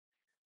money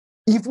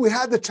if we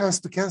had the chance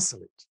to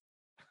cancel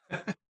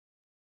it?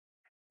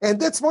 And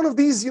that's one of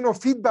these, you know,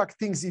 feedback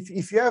things.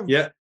 If you have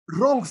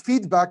wrong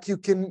feedback, you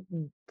can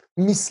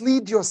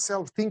mislead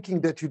yourself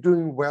thinking that you're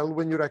doing well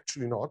when you're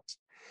actually not.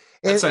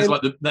 That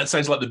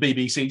sounds like the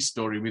BBC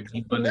story with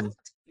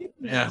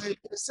I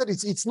said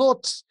it's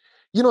not,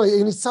 you know,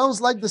 and it sounds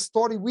like the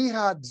story we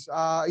had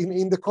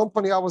in the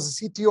company I was a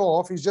CTO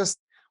of. It's just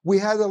we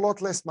had a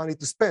lot less money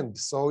to spend,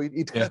 so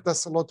it hit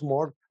us a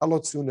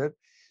lot sooner.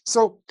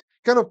 So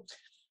kind of,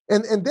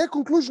 and their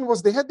conclusion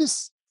was they had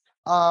this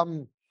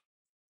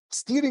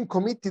steering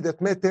committee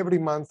that met every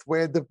month,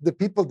 where the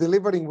people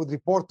delivering would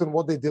report on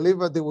what they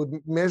delivered. They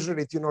would measure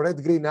it,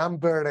 red, green,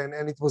 amber,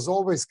 and it was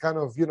always kind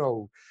of,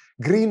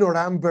 green or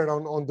amber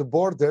on the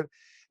border.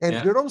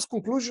 And Jerome's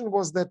conclusion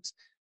was that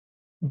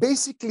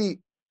basically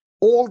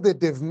all that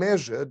they've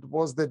measured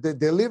was that they're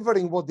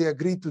delivering what they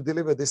agreed to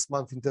deliver this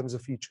month in terms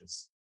of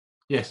features.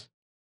 Yes.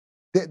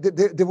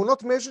 They were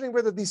not measuring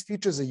whether these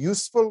features are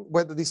useful,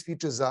 whether these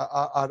features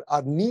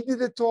are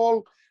needed at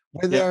all,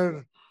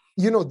 whether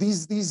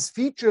these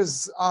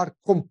features are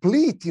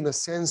complete in a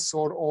sense,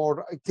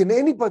 or can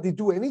anybody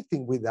do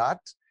anything with that?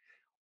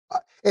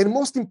 And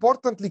most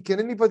importantly, can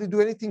anybody do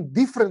anything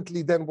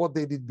differently than what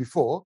they did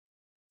before?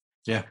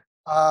 Yeah.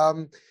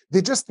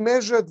 They just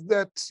measured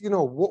that,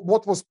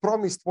 what was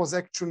promised was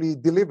actually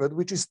delivered,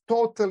 which is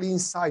totally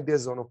inside their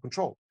zone of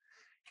control.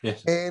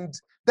 Yes. And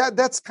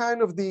that's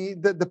kind of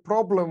the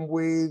problem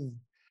with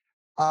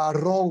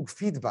wrong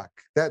feedback.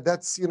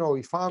 That's,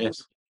 if I'm,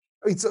 yes.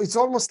 It's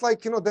almost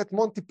like, that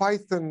Monty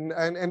Python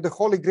and the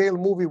Holy Grail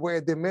movie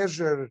where they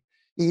measure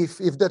if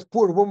that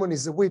poor woman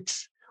is a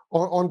witch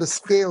on the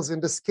scales,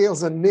 and the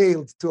scales are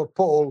nailed to a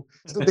pole,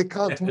 so they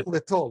can't move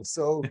at all.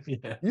 So,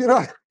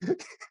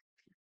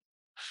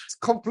 it's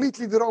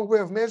completely the wrong way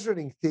of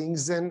measuring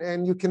things,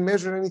 and you can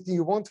measure anything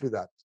you want with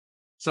that.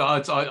 So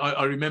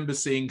I remember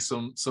seeing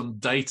some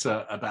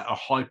data about a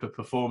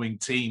hyper-performing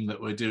team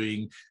that were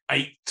doing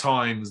 8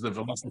 times the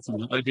velocity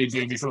they'd been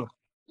doing before.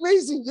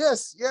 Amazing,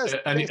 yes.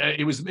 And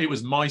it was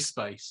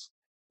MySpace.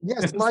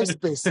 Yes,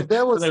 MySpace. So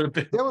there was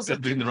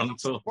doing the wrong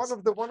tools.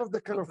 One of the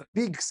kind of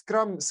big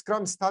Scrum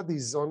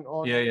studies on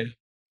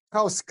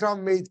how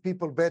Scrum made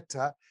people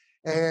better.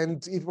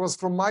 And it was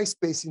from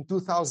MySpace in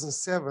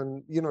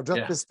 2007,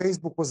 just as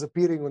Facebook was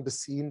appearing on the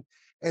scene,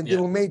 and they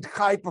were made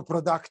hyper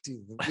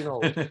productive,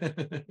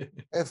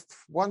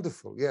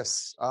 wonderful,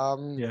 yes.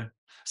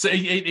 So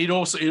it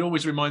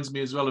always reminds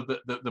me as well of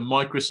the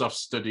Microsoft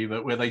study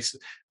where they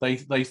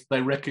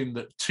reckon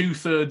that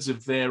 2/3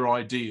 of their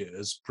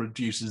ideas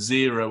produce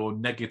 0 or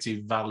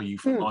negative value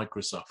for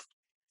Microsoft.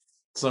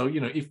 So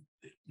if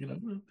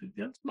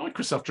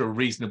Microsoft are a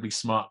reasonably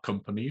smart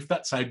company, if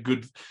that's how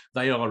good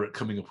they are at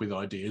coming up with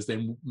ideas,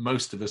 then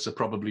most of us are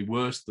probably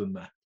worse than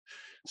that.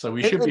 So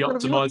we should be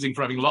optimizing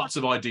for having lots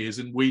of ideas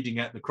and weeding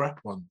out the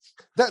crap ones.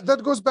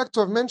 That goes back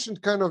to, I've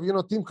mentioned kind of,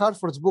 Tim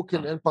Harford's book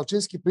and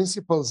Palczynski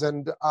principles.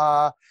 And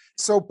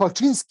so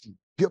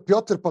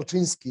Piotr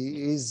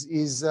Palczynski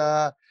is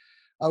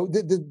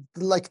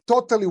like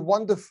totally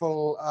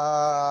wonderful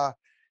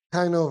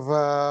kind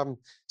of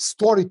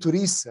story to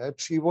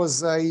research. He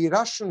was a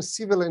Russian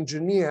civil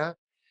engineer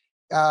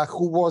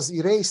who was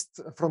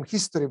erased from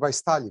history by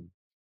Stalin.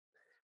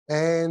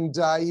 And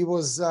he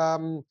was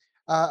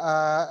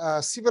a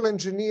civil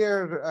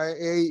engineer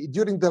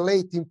during the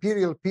late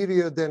imperial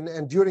period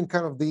and during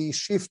kind of the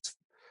shift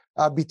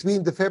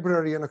between the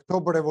February and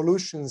October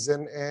revolutions.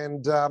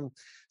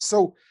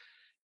 So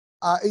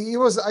he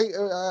was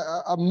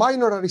a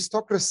minor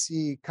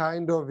aristocracy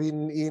kind of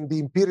in the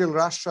imperial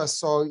Russia.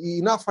 So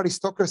enough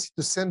aristocracy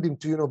to send him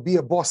to, be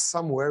a boss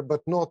somewhere,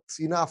 but not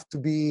enough to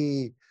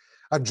be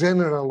a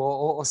general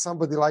or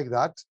somebody like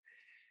that.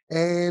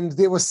 And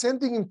they were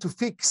sending him to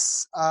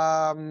fix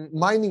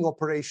mining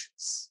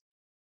operations.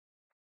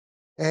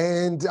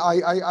 And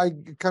I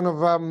kind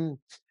of,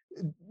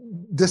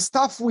 the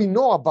stuff we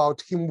know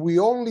about him, we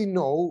only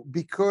know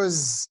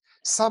because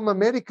some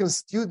American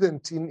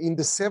student in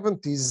the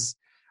 70s,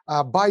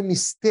 by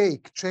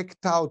mistake,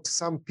 checked out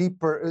some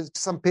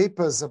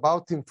papers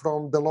about him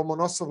from the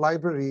Lomonosov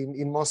Library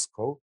in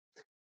Moscow.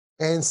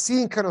 And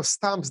seeing kind of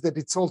stamps that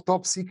it's all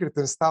top secret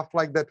and stuff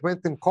like that,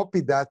 went and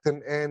copied that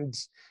and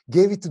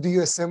gave it to the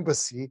US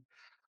Embassy.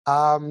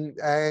 So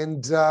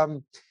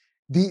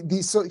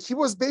he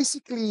was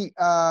basically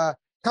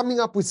coming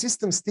up with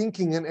systems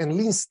thinking and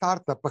lean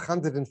startup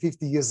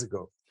 150 years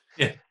ago.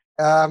 Yeah.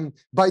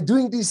 By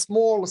doing these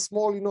small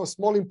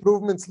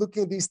improvements,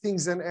 looking at these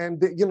things,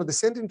 and they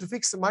sent him to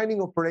fix a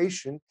mining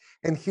operation,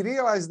 and he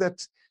realized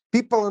that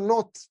people are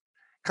not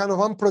kind of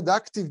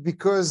unproductive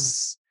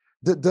because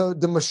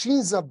the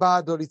machines are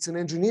bad or it's an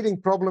engineering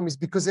problem. Is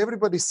because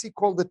everybody's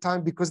sick all the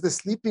time because they're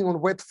sleeping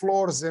on wet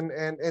floors and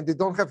they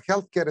don't have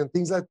healthcare and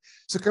things like that.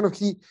 So kind of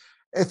he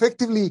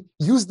effectively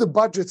used the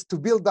budget to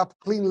build up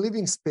clean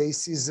living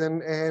spaces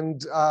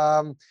and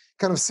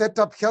kind of set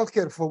up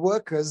healthcare for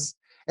workers.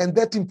 And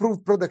that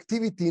improved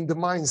productivity in the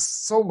mines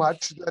so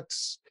much that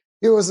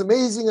it was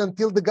amazing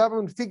until the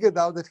government figured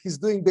out that he's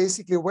doing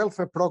basically a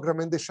welfare program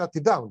and they shut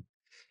it down.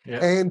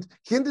 Yeah. And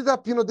he ended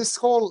up, this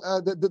whole,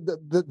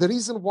 the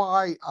reason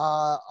why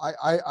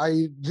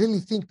I really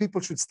think people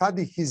should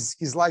study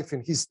his life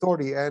and his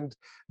story. And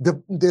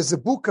there's a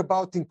book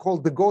about him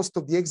called The Ghost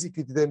of the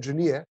Executed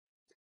Engineer,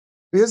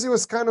 because he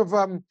was kind of,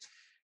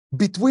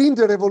 between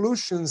the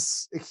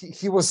revolutions,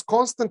 he was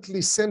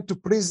constantly sent to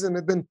prison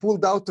and then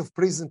pulled out of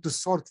prison to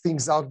sort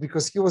things out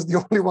because he was the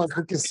only one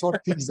who can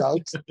sort things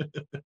out.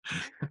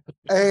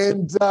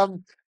 And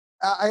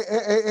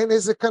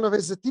as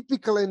a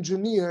typical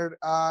engineer,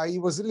 he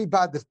was really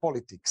bad at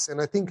politics. And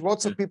I think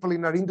lots of people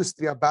in our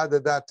industry are bad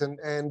at that.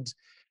 And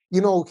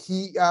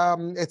he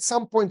at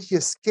some point he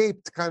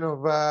escaped kind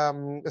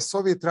of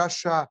Soviet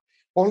Russia,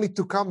 only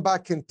to come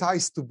back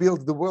enticed to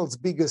build the world's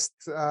biggest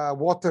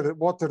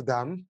water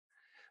dam,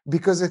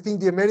 because I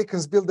think the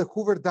Americans built the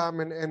Hoover Dam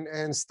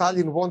and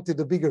Stalin wanted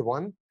a bigger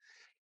one.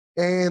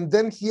 And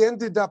then he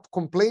ended up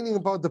complaining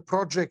about the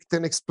project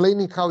and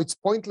explaining how it's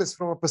pointless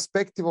from a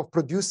perspective of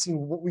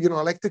producing,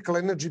 electrical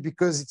energy,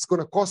 because it's going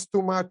to cost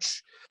too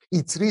much,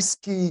 it's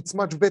risky, it's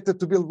much better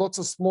to build lots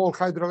of small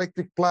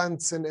hydroelectric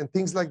plants and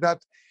things like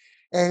that.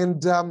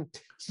 And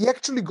he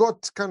actually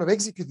got kind of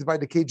executed by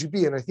the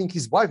KGB, and I think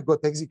his wife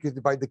got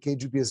executed by the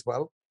KGB as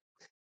well.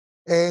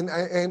 And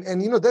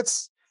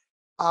that's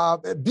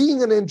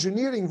being an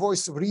engineering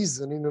voice of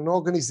reason in an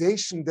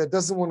organization that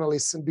doesn't want to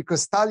listen,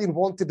 because Stalin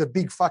wanted a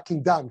big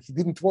fucking dam. He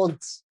didn't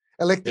want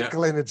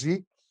electrical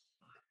energy.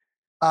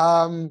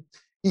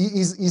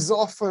 Is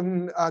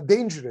often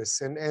dangerous,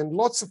 and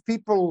lots of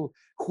people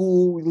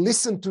who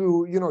listen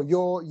to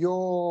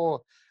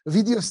your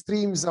video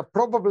streams are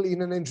probably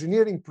in an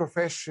engineering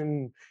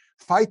profession,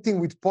 fighting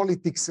with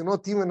politics and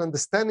not even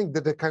understanding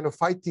that they're kind of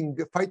fighting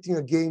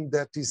a game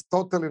that is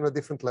totally on a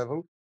different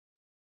level.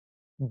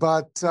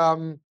 But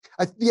so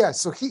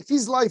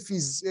his life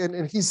is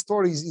and his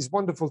story is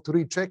wonderful to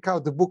read. Check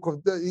out the book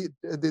of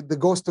the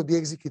Ghost of the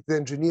Executive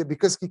Engineer,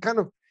 because he kind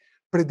of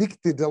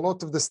predicted a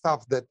lot of the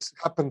stuff that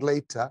happened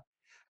later.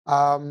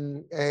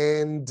 Kind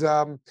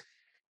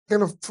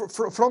of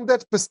from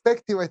that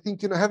perspective, I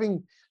think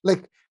having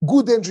like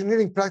good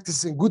engineering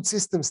practices and good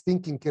systems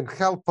thinking can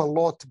help a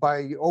lot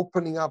by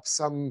opening up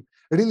some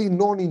really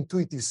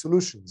non-intuitive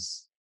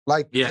solutions.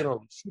 Like,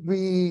 should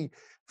we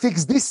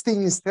fix this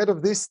thing instead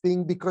of this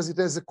thing because it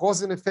has a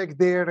cause and effect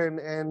there,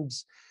 and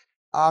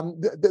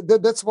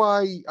that's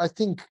why I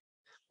think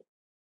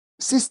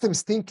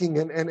systems thinking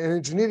and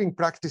engineering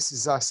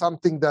practices are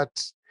something that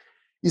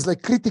is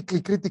like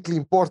critically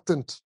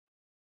important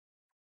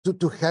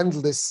to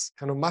handle this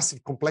kind of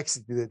massive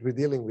complexity that we're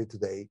dealing with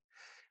today.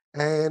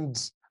 And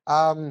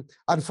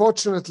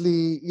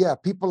unfortunately,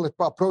 people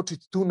approach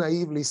it too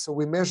naively, so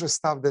we measure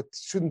stuff that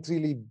shouldn't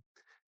really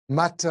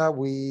matter.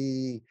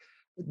 We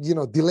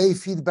delay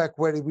feedback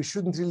where we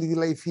shouldn't really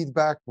delay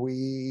feedback.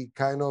 We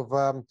kind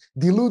of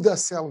delude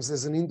ourselves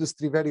as an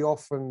industry very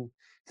often,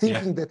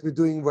 thinking that we're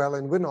doing well,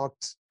 and we're not.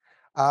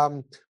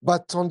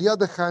 But on the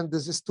other hand,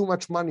 there's just too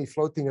much money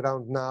floating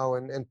around now,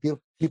 and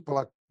people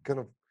are kind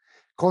of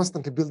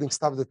constantly building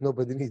stuff that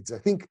nobody needs. I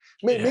think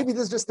maybe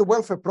there's just a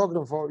welfare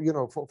program for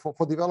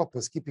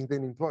developers, keeping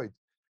them employed.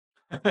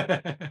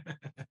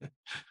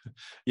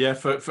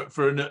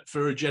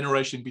 For a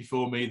generation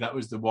before me, that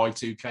was the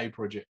Y2K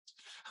project.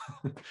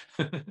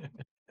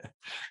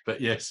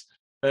 But yes,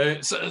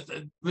 so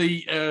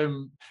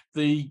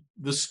the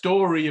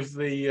story of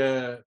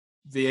the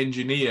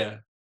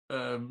engineer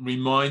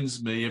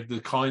reminds me of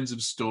the kinds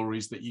of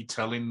stories that you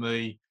tell in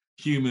the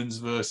Humans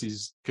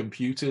versus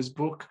Computers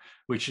book,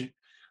 which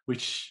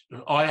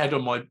I had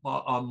on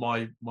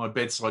my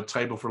bedside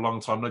table for a long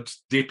time. I'd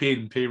just dip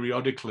in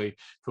periodically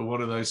for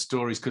one of those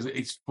stories because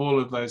it's full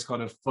of those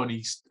kind of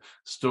funny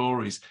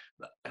stories.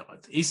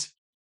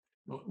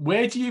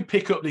 Where do you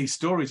pick up these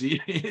stories?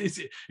 Is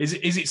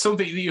it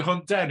something that you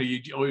hunt down,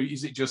 or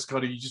is it just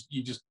kind of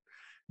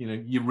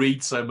you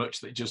read so much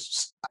that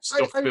just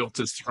stuff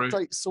filters through?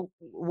 So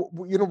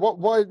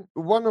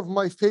one of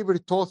my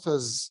favorite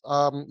authors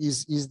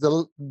is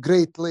the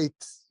great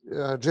late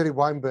Jerry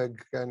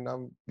Weinberg,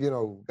 and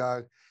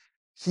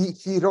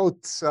he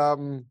wrote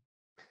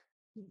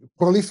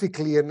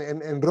prolifically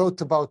and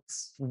wrote about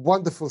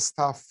wonderful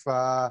stuff.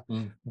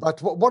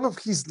 But one of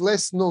his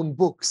less known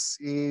books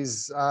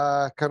is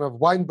kind of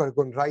Weinberg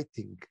on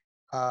writing,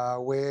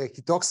 where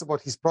he talks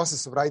about his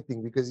process of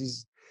writing, because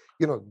he's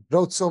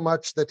wrote so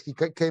much that he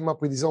came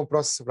up with his own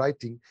process of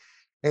writing,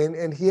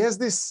 and he has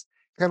this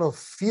kind of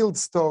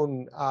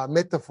fieldstone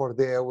metaphor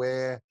there,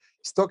 where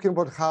he's talking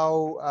about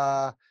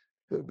how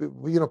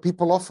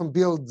people often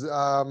build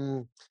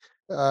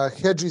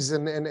hedges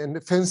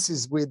and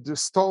fences with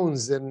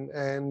stones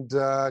and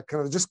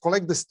kind of just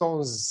collect the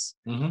stones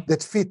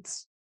that fit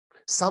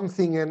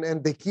something,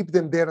 and they keep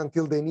them there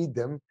until they need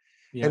them.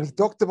 And he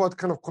talked about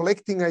kind of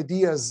collecting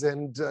ideas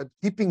and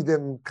keeping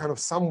them kind of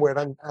somewhere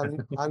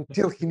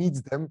until he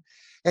needs them.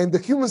 And the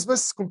Humans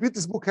versus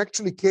Computers book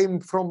actually came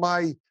from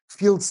my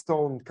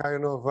Fieldstone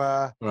kind of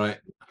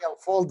email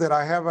folder.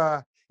 I have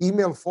a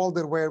email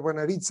folder where when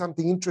I read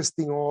something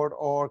interesting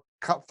or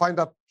find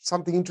out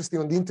something interesting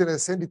on the internet, I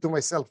send it to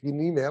myself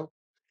in email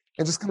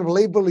and just kind of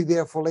label it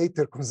there for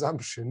later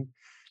consumption.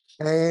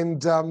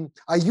 And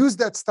I use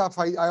that stuff.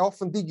 I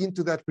often dig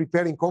into that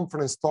preparing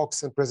conference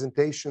talks and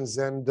presentations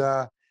and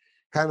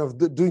kind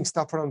of doing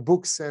stuff around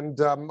books. And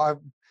I've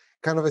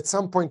kind of at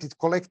some point it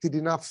collected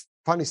enough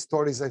funny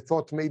stories. I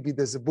thought maybe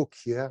there's a book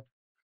here.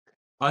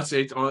 I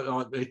say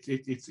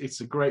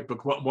it's a great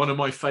book. One of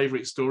my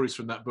favorite stories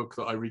from that book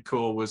that I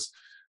recall was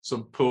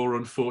some poor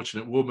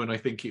unfortunate woman, I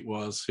think it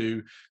was,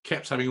 who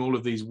kept having all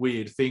of these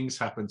weird things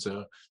happen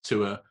to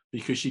her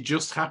because she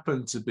just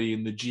happened to be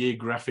in the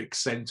geographic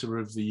center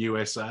of the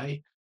USA,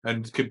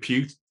 and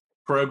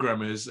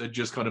programmers had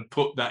just kind of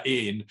put that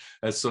in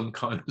as some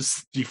kind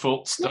of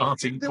default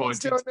starting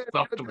point.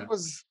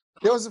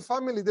 There was a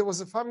family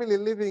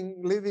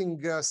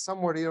living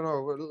somewhere,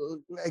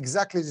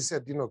 exactly as you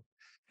said,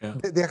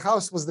 their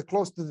house was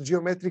close to the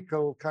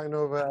geometrical kind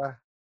of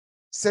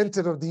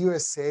center of the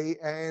USA,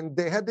 and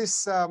they had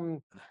this,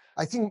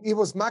 I think it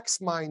was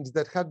MaxMind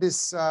that had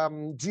this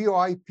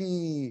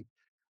GeoIP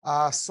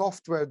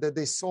software that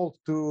they sold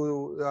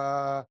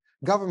to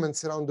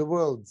governments around the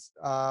world,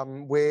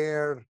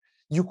 where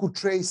you could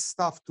trace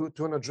stuff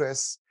to an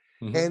address.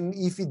 Mm-hmm. And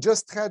if it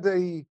just had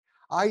a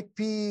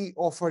IP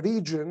of a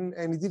region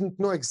and it didn't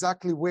know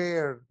exactly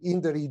where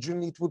in the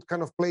region, it would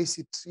kind of place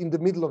it in the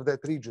middle of that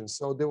region.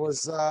 So there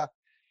was,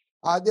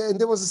 and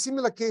there was a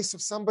similar case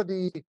of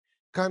somebody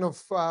kind of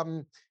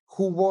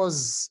who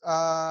was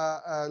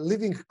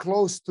living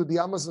close to the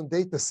Amazon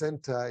data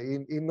center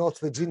in North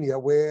Virginia,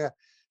 where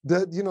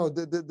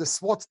the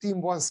SWAT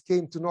team once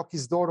came to knock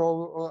his door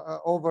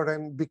over,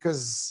 and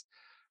because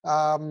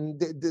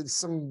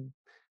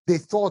they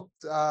thought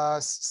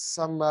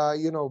some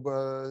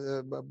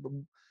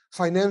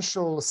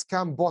financial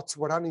scam bots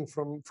were running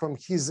from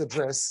his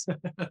address,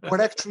 but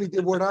actually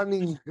they were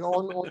running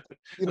on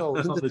in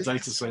the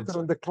data center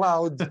on the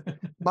cloud.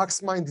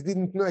 MaxMind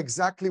didn't know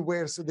exactly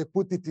where, so they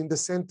put it in the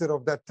center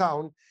of that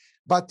town.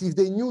 But if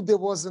they knew there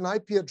was an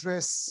IP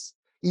address,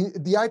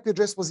 the IP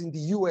address was in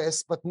the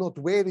US, but not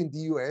where in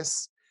the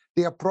US,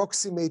 they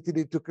approximated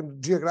it to a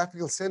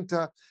geographical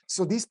center.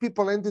 So these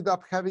people ended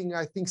up having,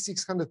 I think,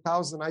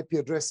 600,000 IP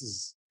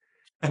addresses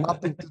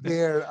mapped into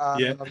their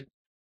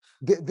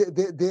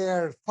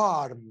their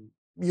farm,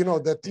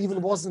 that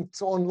even wasn't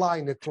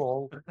online at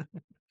all.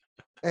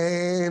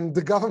 And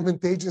the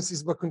government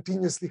agencies were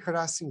continuously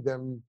harassing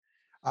them,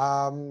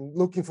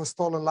 looking for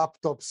stolen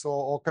laptops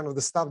or kind of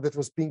the stuff that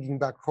was pinging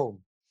back home.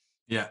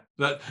 Yeah,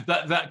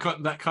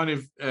 that kind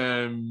of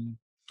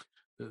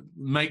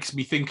makes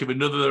me think of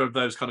another of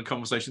those kind of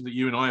conversations that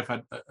you and I have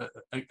had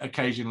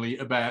occasionally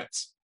about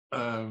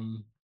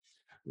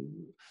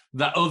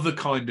that other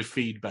kind of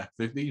feedback,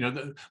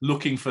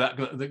 looking for that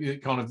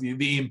kind of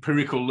the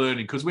empirical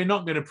learning, because we're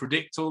not going to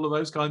predict all of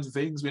those kinds of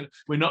things.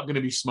 We're not going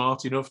to be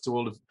smart enough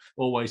to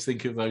always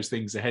think of those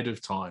things ahead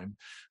of time.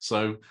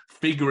 So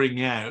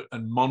figuring out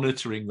and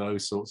monitoring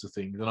those sorts of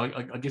things, and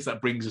I guess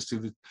that brings us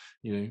to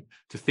the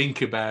to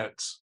think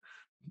about,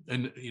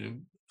 and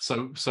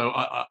so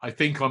I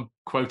think I'm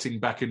quoting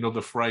back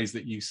another phrase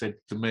that you said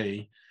to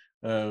me,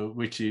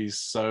 which is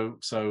so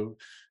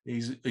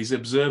is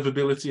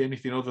observability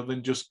anything other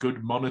than just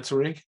good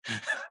monitoring?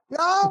 Yeah,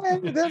 I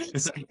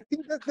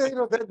think that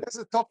there's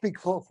a topic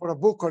for a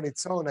book on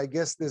its own. I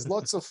guess there's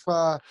lots of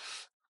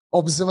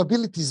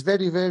observability is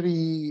very,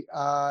 very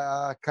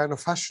kind of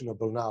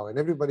fashionable now, and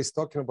everybody's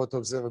talking about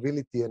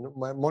observability and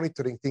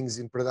monitoring things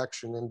in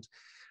production. And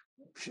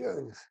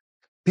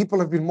people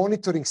have been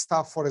monitoring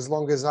stuff for as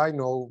long as I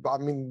know. I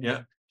mean,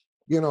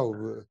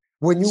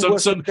 when you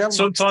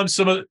sometimes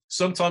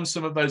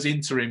some of those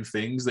interim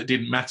things that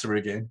didn't matter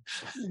again.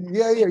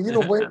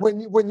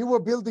 When you were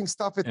building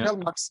stuff at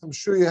Telmax, I'm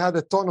sure you had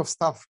a ton of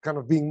stuff kind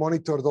of being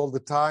monitored all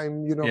the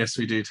time. Yes,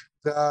 we did.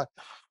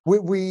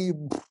 We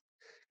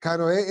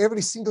kind of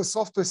every single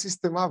software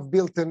system I've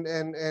built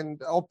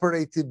and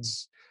operated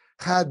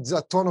had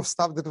a ton of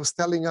stuff that was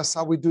telling us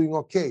how we're doing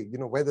okay.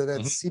 Whether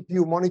that's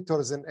CPU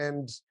monitors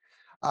and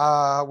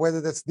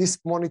whether that's disk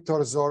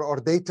monitors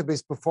or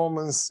database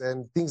performance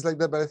and things like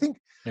that. But I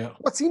think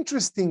what's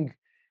interesting,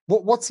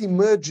 what's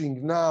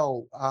emerging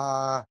now,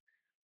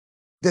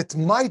 that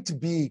might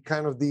be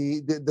kind of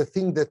the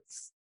thing that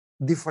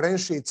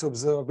differentiates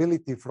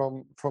observability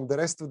from the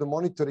rest of the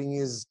monitoring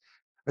is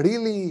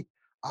really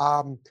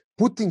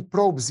putting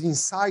probes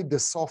inside the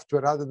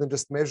software rather than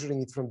just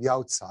measuring it from the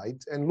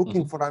outside and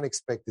looking for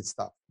unexpected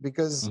stuff.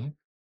 Because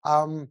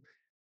I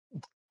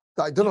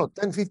don't know,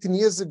 10, 15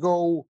 years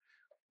ago,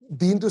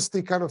 the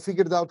industry kind of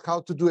figured out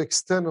how to do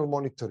external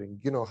monitoring.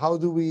 How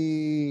do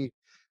we,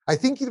 I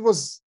think it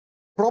was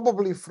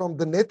probably from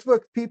the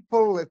network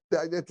people,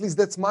 at least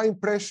that's my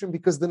impression,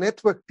 because the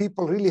network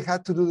people really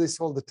had to do this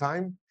all the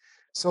time.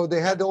 So they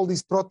had all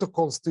these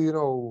protocols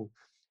to,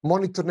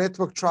 monitor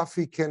network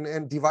traffic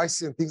and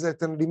devices and things like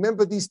that. And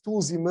remember these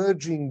tools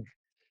emerging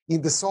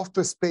in the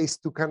software space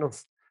to kind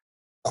of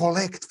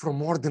collect from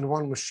more than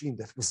one machine.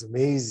 That was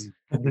amazing.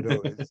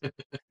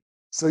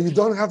 So you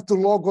don't have to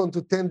log on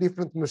to 10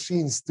 different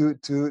machines to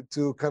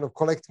kind of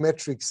collect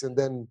metrics and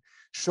then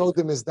show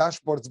them as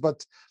dashboards.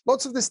 But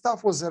lots of the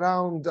stuff was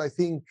around, I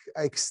think,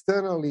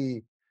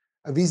 externally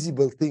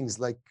visible things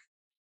like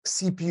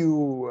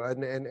CPU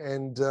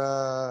and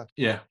the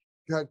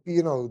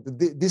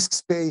disk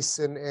space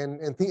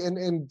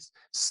and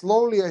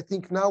slowly, I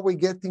think now we're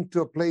getting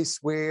to a place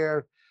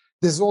where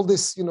there's all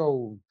this,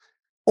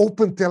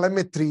 open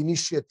telemetry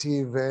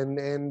initiative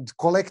and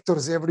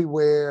collectors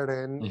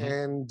everywhere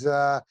and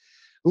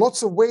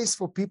lots of ways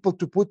for people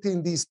to put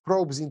in these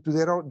probes into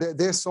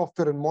their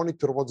software and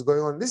monitor what's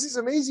going on. This is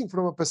amazing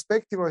from a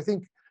perspective, I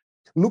think,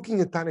 looking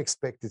at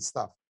unexpected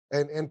stuff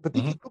and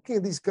particularly looking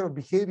at these kind of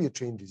behavior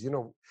changes.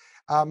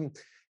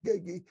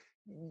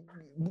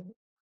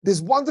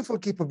 there's wonderful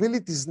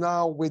capabilities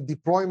now with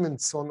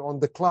deployments on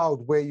the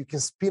cloud where you can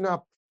spin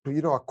up,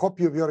 a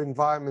copy of your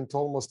environment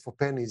almost for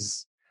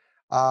pennies,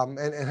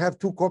 and have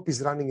two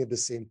copies running at the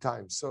same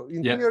time. So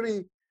in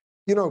theory,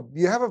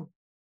 you have a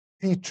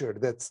feature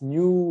that's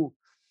new.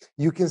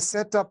 You can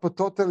set up a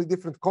totally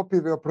different copy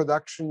of your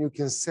production. You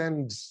can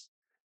send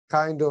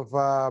kind of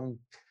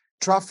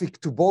traffic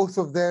to both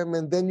of them,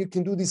 and then you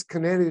can do these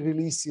canary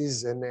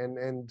releases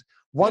and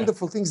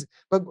wonderful things.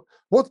 But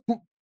what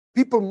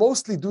people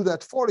mostly do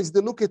that for is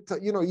they look at,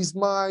 is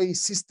my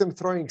system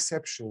throwing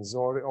exceptions,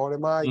 or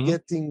am I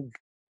getting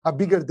a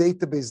bigger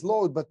database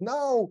load? But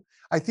now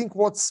I think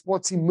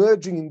what's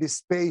emerging in this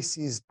space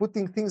is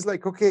putting things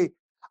like, okay,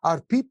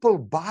 are people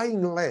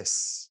buying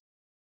less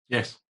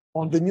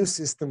on the new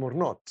system or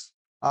not?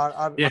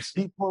 Are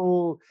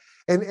people,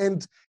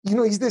 and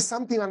is there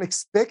something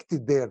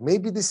unexpected there?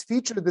 Maybe this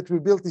feature that we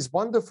built is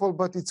wonderful,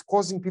 but it's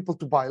causing people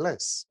to buy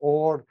less,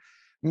 or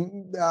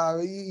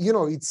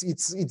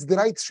it's the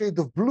right shade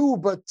of blue,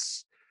 but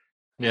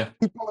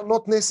people are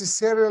not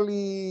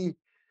necessarily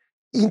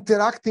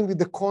interacting with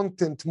the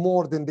content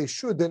more than they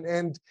should.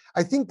 And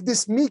I think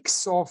this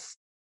mix of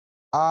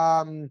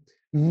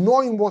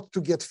knowing what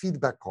to get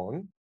feedback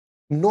on,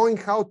 knowing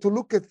how to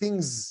look at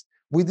things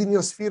within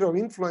your sphere of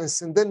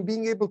influence, and then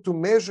being able to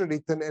measure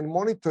it and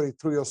monitor it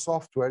through your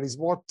software is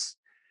what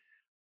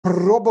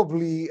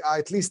probably,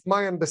 at least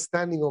my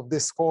understanding of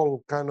this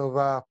whole kind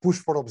of push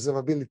for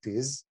observability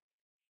is.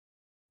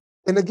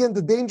 And again,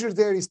 the danger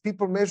there is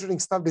people measuring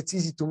stuff that's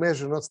easy to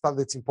measure, not stuff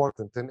that's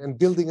important, and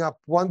building up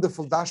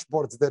wonderful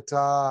dashboards that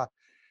are,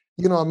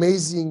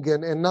 amazing,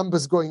 and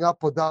numbers going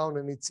up or down.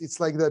 And it's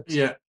like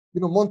that,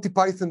 Monty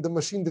Python, the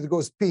machine that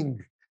goes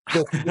ping.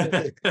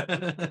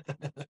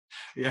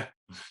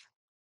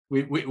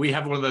 We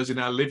have one of those in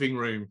our living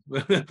room.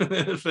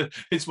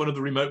 It's one of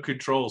the remote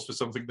controls for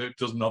something that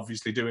doesn't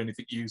obviously do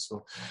anything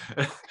useful.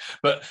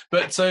 but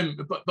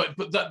that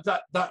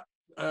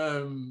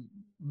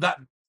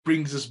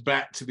brings us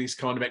back to this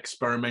kind of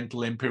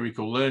experimental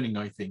empirical learning.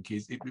 I think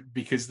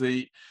because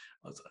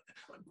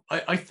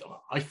I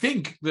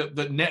think that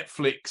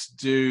Netflix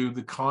do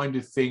the kind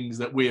of things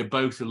that we are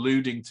both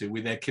alluding to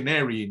with their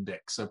canary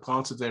index. So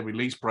part of their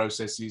release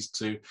process is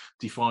to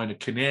define a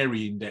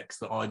canary index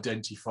that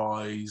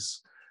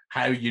identifies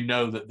how you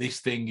know that this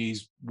thing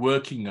is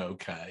working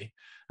okay.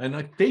 And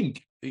I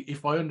think,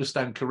 if I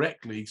understand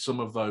correctly,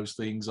 some of those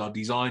things are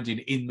designed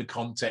in the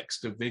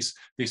context of this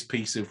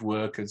piece of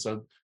work. And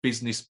so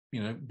business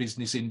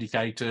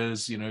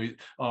indicators,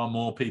 are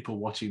more people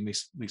watching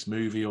this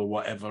movie or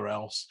whatever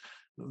else,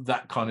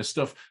 that kind of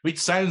stuff, which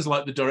sounds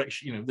like the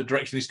direction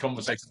this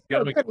conversation is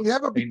going. You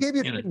have a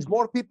behavior things.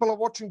 More people are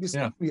watching this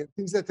movie and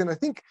things that, and I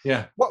think,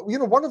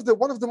 one of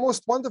the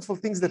most wonderful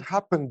things that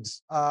happened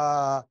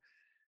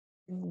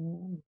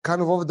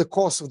kind of over the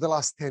course of the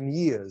last 10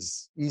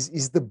 years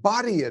is the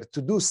barrier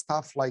to do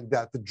stuff like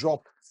that, the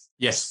drop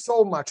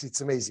so much.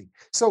 It's amazing.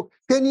 So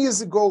 10 years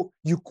ago,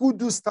 you could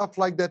do stuff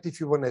like that if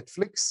you were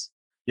Netflix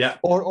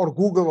or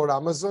Google or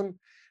Amazon.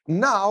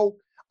 Now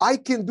I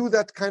can do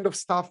that kind of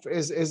stuff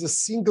as a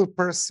single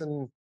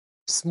person,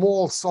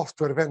 small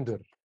software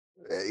vendor.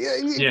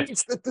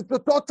 It's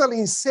totally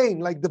insane.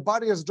 Like, the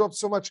barriers dropped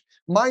so much.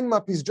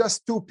 MindMap is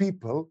just two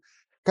people,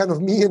 kind of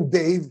me and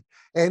Dave,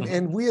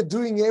 and we are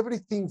doing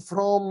everything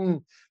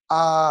from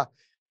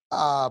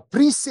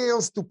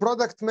pre-sales to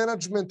product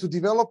management to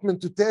development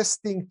to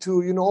testing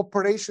to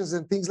operations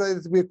and things like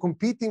that. We're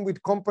competing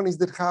with companies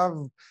that have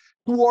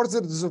 2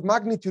 orders of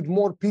magnitude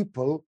more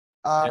people.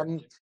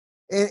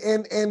 It's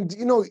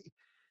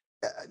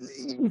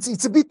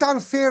a bit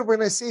unfair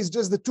when I say it's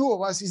just the two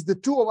of us. It's the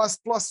two of us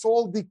plus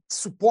all the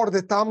support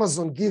that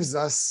Amazon gives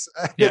us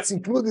that's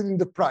included in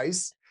the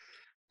price.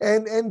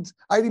 And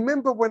I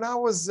remember when I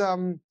was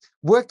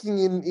working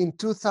in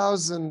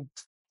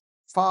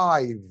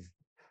 2005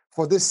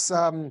 for this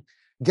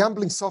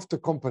gambling software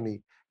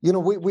company,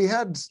 we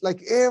had,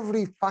 like,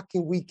 every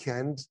fucking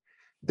weekend,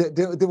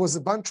 there was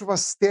a bunch of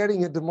us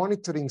staring at the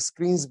monitoring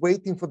screens,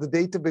 waiting for the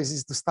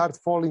databases to start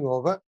falling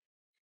over.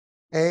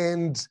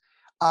 And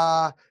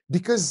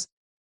because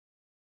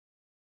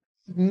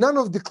none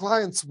of the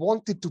clients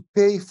wanted to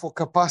pay for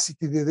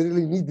capacity that they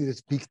really needed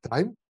at peak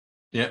time.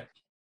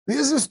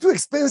 This was too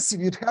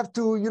expensive. You'd have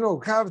to,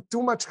 have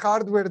too much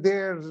hardware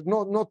there,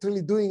 not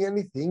really doing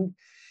anything.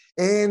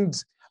 And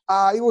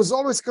it was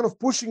always kind of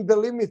pushing the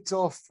limit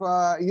of,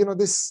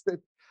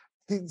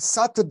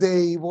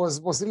 Saturday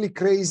was really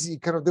crazy.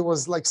 Kind of, there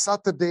was like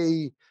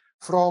Saturday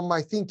from,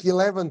 I think,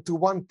 11 to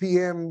 1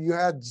 p.m., you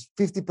had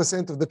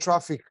 50% of the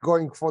traffic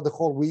going for the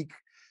whole week.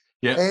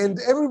 And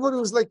everybody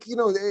was like,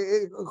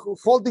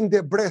 holding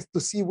their breath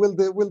to see will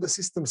the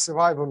system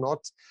survive or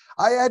not.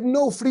 I had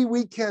no free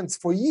weekends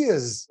for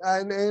years.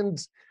 And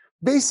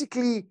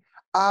basically,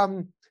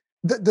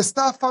 the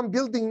stuff I'm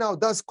building now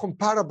does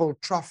comparable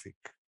traffic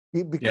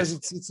because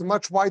it's a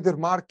much wider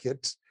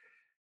market.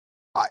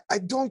 I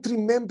don't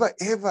remember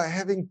ever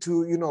having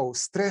to,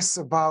 stress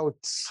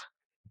about,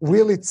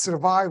 will it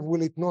survive?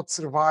 Will it not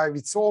survive?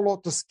 It's all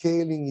auto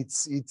scaling.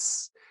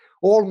 It's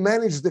all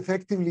managed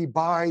effectively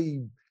by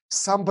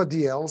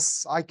somebody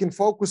else. I can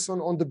focus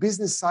on the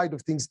business side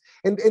of things.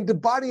 And the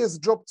body has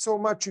dropped so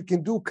much. You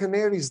can do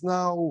canaries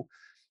now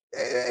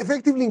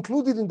effectively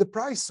included in the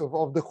price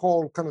of the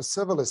whole kind of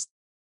serverless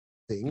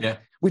thing,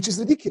 which is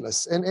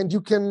ridiculous. And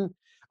you can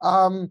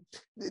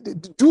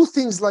do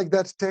things like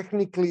that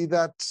technically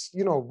that,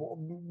 you know,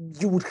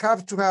 you would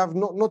have to have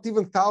not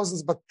even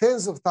thousands, but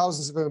tens of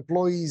thousands of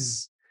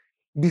employees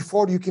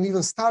before you can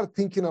even start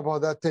thinking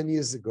about that 10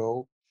 years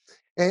ago.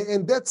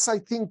 And that's, I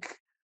think,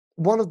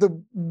 one of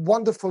the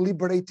wonderful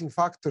liberating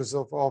factors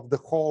of the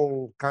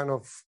whole kind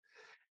of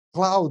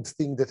cloud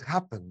thing that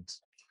happened.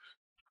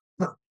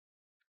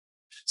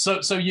 So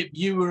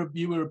you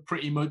were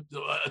pretty much,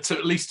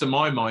 at least to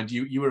my mind,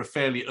 you were a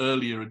fairly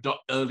early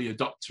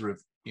adopter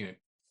of, you know,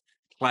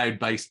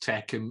 cloud-based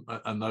tech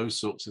and those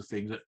sorts of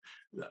things,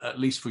 at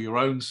least for your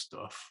own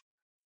stuff,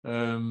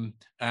 and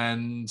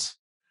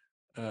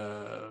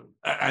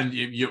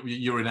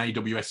you're an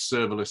AWS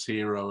serverless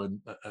hero,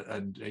 and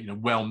you know,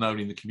 well known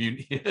in the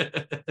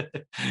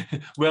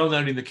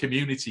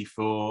community,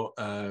 for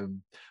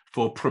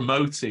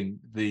promoting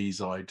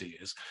these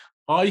ideas.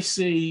 I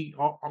see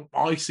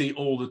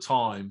all the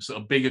time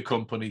sort of bigger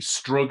companies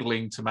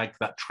struggling to make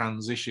that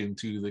transition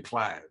to the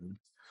cloud.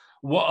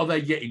 What are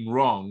they getting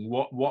wrong?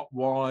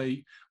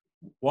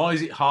 Why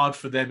is it hard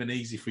for them and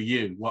easy for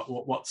you?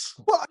 What's?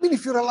 Well, I mean,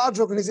 if you're a large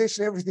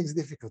organization, everything's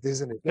difficult,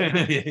 isn't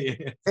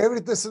it?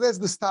 Everything. So that's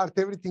the start.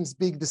 Everything's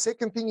big. The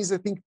second thing is, I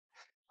think,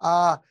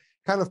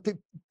 kind of,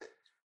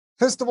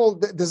 first of all,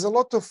 there's a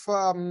lot of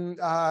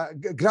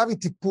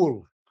gravity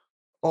pull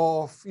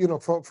of, you know,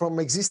 from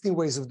existing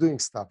ways of doing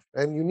stuff,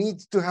 and you need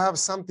to have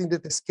something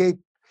that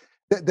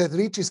that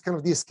reaches kind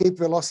of the escape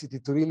velocity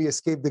to really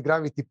escape the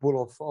gravity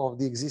pull of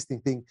the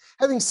existing thing.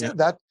 Having said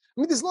that, I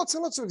mean, there's lots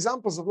and lots of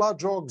examples of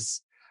large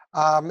orgs.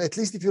 At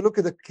least if you look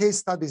at the case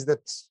studies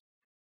that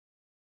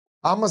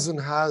Amazon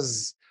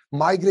has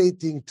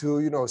migrating to,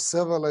 you know,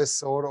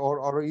 serverless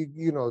or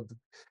you know,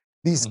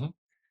 these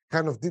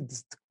kind of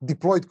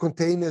deployed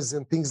containers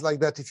and things like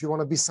that. If you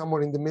want to be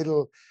somewhere in the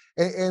middle,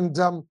 and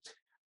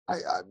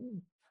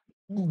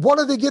what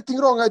are they getting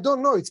wrong? I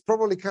don't know. It's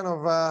probably kind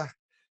of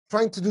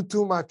trying to do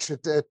too much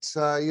at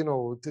you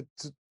know,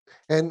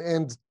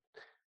 and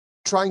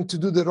trying to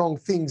do the wrong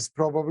things,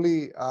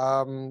 probably.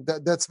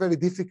 That's very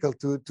difficult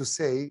to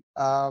say.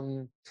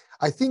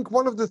 I think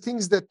one of the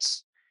things that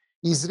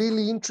is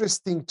really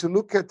interesting to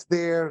look at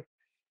there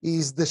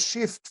is the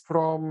shift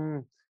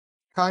from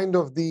kind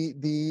of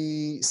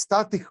the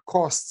static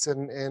costs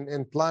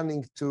and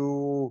planning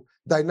to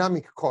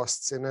dynamic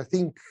costs. And I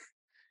think,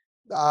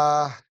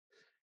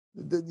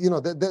 you know,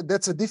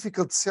 that's a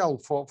difficult sell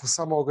for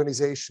some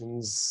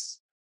organizations.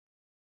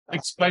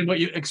 Explain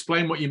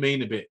what you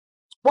mean a bit.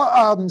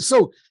 Well,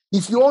 so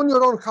if you own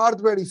your own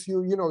hardware, if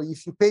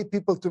you pay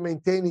people to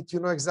maintain it, you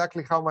know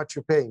exactly how much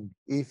you're paying.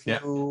 If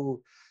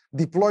you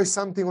deploy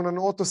something on an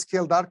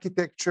auto-scaled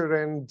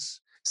architecture and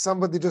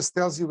somebody just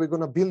tells you, we're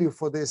going to bill you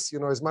for this, you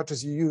know, as much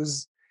as you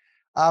use.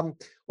 On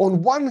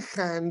one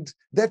hand,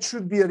 that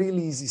should be a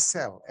really easy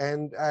sell.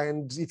 And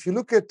if you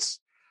look at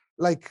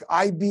like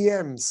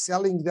IBM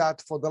selling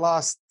that for the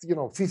last, you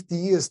know, 50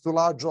 years to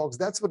large orgs,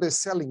 that's what they're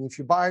selling. If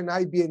you buy an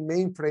IBM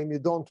mainframe, you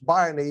don't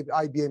buy an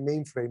IBM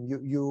mainframe.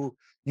 You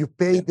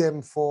pay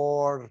them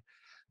for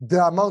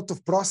the amount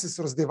of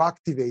processors they've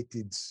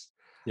activated.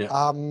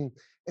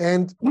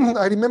 And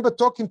I remember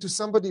talking to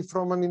somebody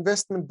from an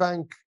investment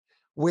bank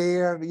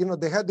where, you know,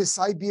 they had this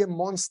IBM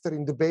monster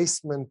in the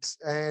basement,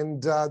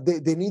 and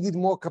they needed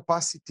more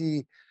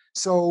capacity.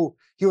 So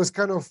he was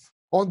kind of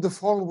on the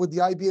phone with the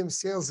IBM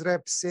sales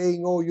rep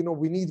saying, oh, you know,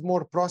 we need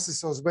more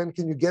processors. When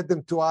can you get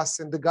them to us?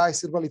 And the guy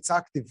said, well, it's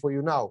active for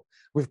you now.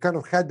 We've kind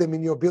of had them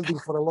in your building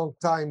for a long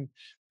time.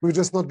 We've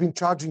just not been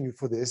charging you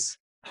for this.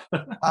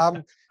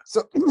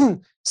 So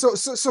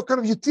kind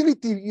of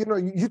utility, you know,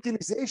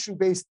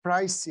 utilization-based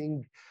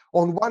pricing.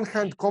 On one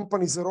hand,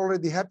 companies are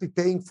already happy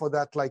paying for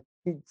that, like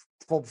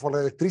for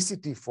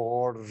electricity,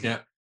 for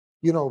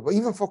you know,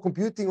 even for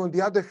computing. On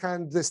the other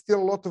hand, there's still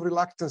a lot of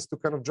reluctance to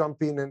kind of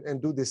jump in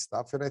and do this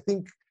stuff. And I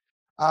think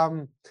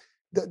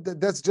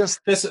that's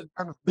just kind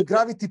of the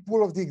gravity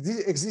pull of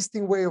the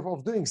existing way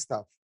of doing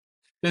stuff.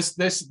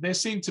 There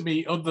seem to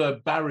be other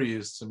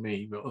barriers to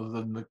me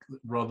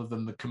rather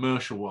than the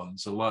commercial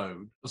ones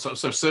alone. So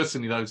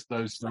certainly those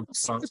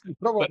probably,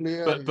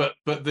 but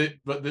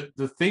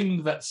the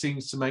thing that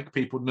seems to make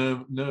people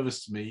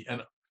nervous to me,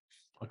 and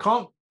I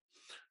can't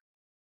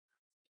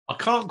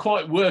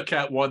quite work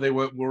out why they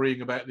weren't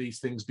worrying about these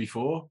things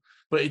before,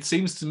 but it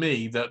seems to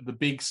me that the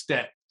big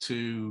step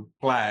to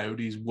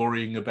cloud is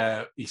worrying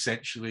about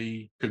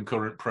essentially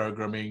concurrent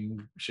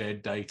programming,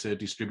 shared data,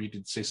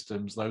 distributed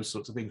systems, those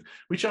sorts of things,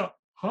 which are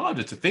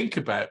harder to think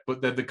about,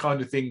 but they're the kind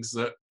of things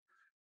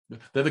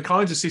they're the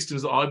kinds of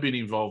systems that I've been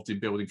involved in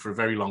building for a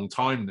very long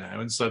time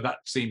now. And so that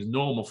seems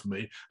normal for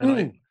me.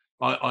 And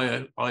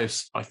I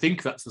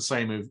think that's the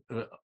same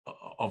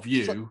of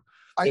you.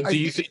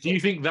 do you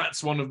think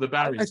that's one of the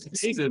barriers?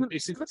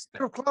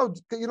 Cloud,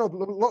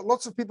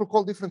 lots of people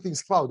call different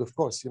things cloud, of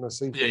course,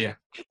 so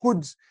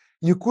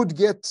you could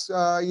get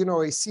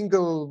a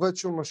single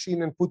virtual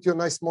machine and put your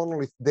nice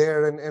monolith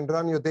there and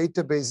run your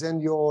database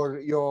and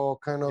your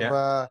kind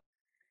of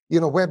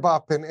web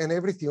app and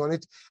everything on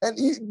it.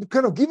 And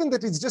kind of given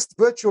that it's just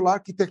virtual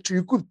architecture,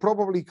 you could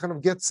probably kind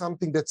of get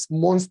something that's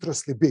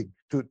monstrously big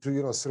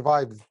to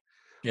survive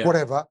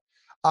whatever.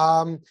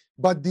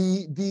 But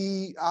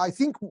I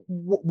think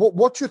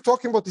what you're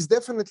talking about is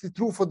definitely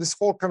true for this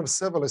whole kind of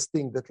serverless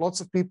thing, that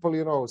lots of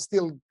people,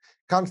 still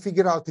can't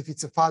figure out if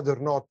it's a fad or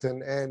not,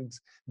 and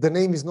the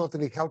name is not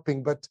really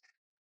helping. But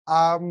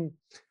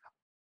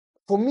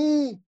for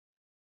me,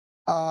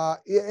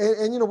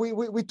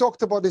 we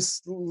talked about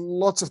this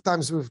lots of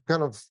times. We've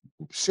kind of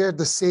shared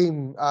the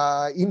same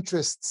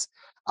interests.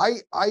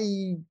 I've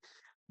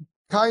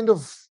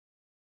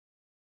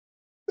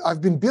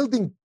been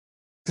building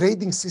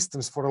trading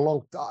systems for a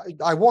long time.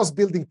 I was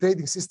building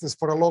trading systems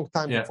for a long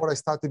time before I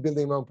started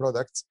building my own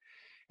products.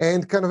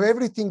 And kind of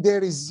everything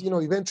there is,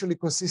 eventually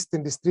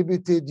consistent,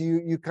 distributed.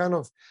 You kind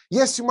of,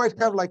 yes, you might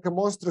have like a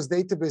monstrous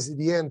database at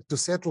the end to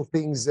settle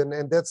things,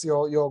 and that's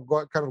your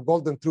kind of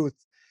golden truth.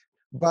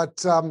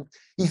 But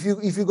if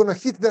you're going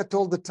to hit that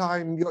all the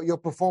time, your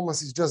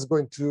performance is just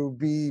going to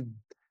be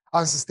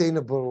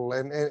unsustainable,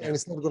 and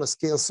it's not going to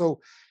scale. So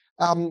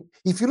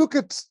if you look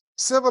at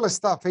serverless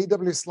stuff,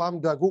 AWS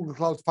Lambda, Google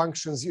Cloud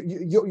Functions,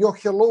 your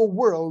hello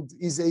world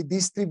is a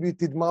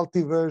distributed,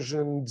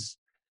 multi-versioned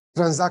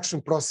transaction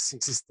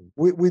processing system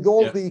with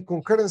all the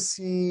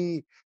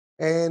concurrency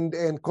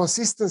and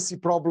consistency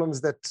problems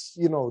that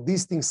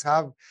these things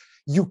have.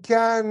 You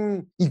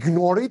can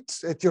ignore it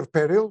at your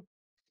peril,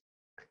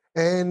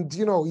 and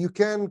you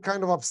can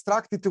kind of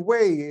abstract it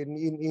away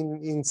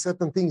in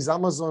certain things.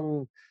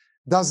 Amazon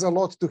does a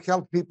lot to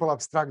help people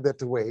abstract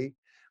that away,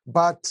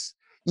 but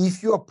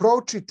if you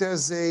approach it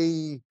as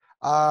a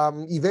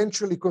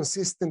eventually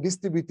consistent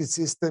distributed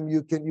system,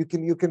 you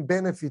can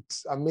benefit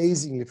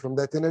amazingly from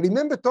that. And I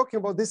remember talking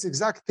about this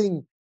exact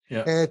thing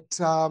at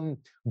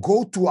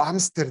Go to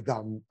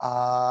Amsterdam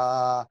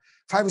 5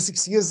 or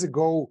 6 years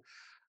ago.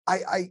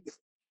 I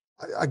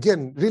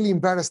again, really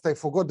embarrassed, I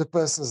forgot the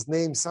person's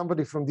name,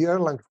 somebody from the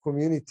Erlang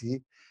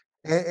community,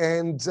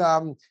 and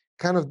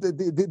kind of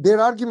their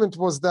argument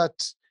was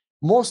that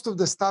most of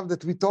the stuff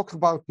that we talk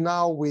about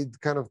now with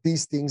kind of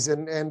these things,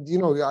 and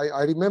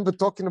I remember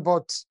talking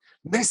about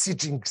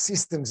messaging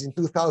systems in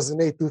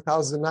 2008,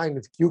 2009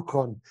 at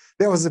QCon.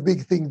 There was a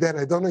big thing then.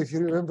 I don't know if you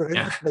remember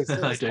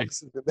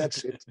that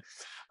shit.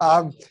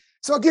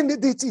 So again,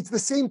 it's the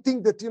same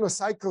thing that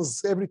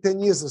cycles every 10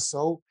 years or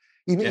so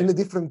in a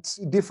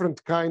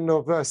different kind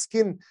of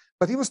skin.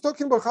 But he was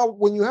talking about how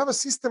when you have a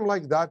system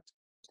like that,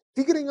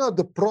 figuring out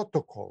the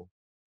protocol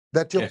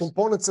that your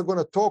components are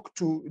going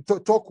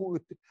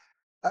to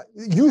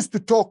use to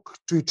talk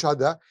to each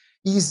other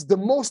is the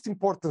most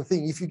important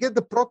thing. If you get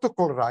the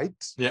protocol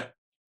right,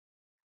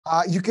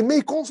 you can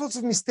make all sorts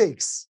of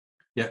mistakes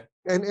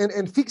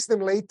and fix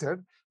them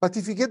later. But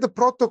if you get the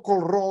protocol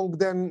wrong,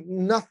 then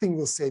nothing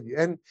will save you.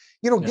 And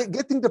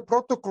getting the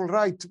protocol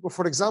right,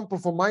 for example,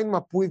 for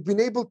MindMap, we've been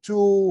able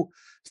to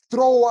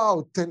throw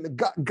out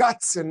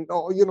guts and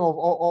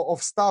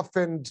of stuff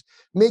and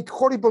make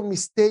horrible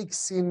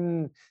mistakes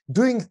in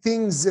doing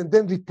things and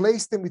then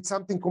replace them with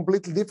something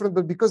completely different.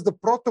 But because the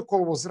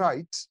protocol was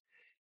right,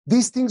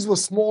 these things were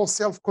small,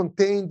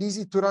 self-contained,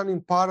 easy to run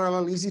in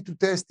parallel, easy to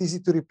test, easy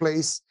to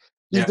replace.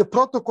 If the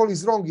protocol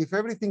is wrong, if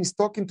everything is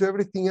talking to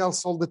everything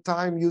else all the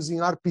time using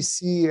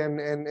RPC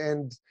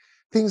and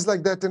things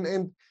like that,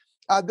 and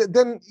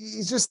then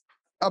it's just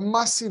a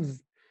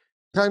massive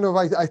kind of,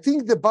 I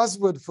think the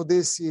buzzword for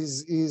this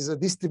is a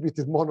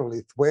distributed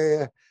monolith,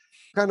 where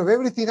kind of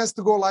everything has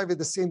to go live at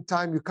the same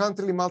time. You can't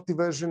really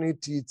multi-version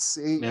it. It's,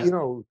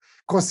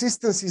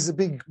 consistency is a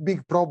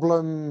big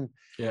problem.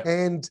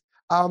 And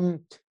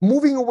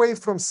moving away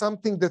from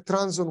something that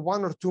runs on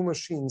 1 or 2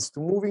 machines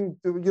to moving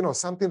to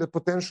something that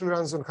potentially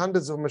runs on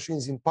hundreds of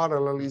machines in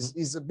parallel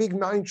is a big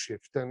mind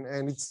shift,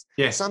 and it's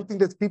something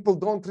that people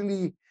don't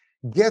really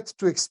get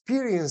to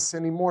experience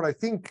anymore. I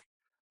think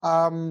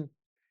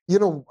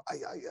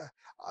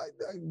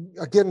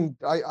again,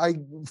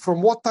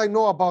 from what I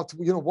know about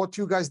what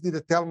you guys did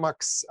at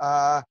Telmax,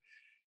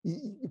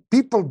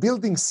 people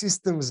building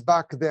systems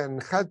back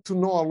then had to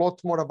know a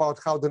lot more about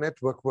how the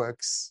network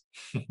works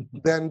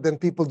than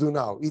people do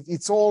now.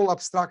 It's all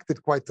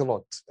abstracted quite a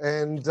lot.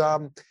 And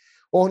I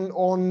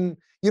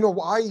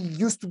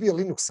used to be a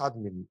Linux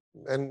admin,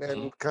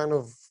 and kind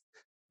of,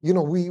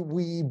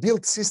 we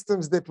built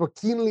systems that were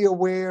keenly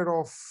aware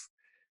of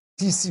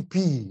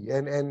TCP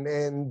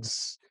and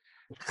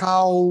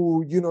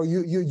how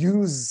you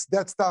use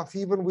that stuff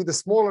even with a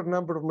smaller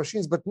number of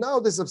machines. But now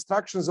there's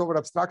abstractions over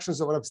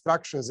abstractions over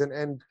abstractions,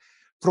 and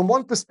from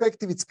one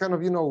perspective it's kind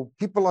of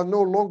people are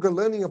no longer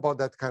learning about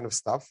that kind of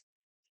stuff.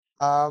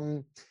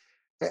 On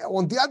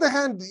the other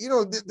hand,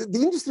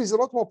 the industry is a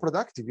lot more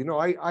productive.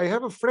 I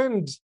have a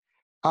friend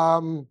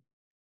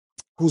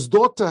whose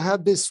daughter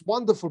had this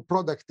wonderful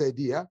product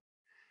idea,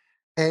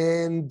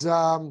 and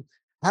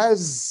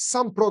has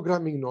some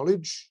programming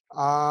knowledge,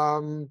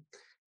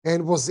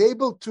 and was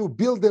able to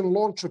build and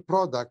launch a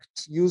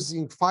product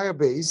using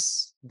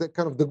Firebase, the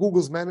kind of the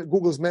Google's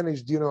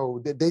managed,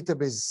 the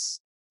database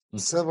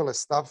serverless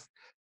stuff,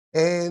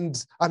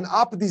 and an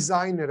app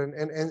designer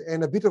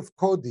and a bit of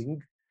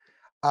coding,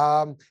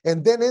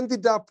 and then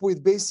ended up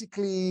with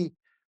basically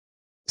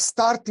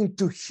starting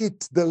to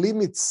hit the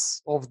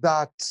limits of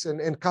that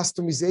and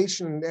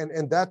customization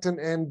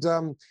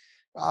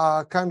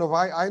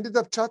I ended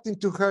up chatting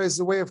to her as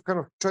a way of kind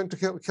of trying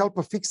to help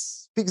her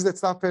fix that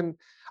stuff. And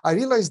I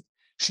realized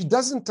she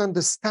doesn't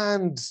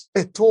understand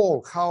at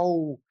all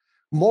how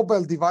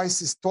mobile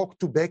devices talk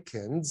to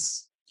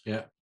backends.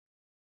 Yeah.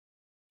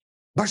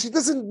 But she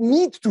doesn't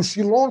need to.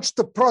 She launched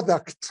the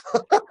product.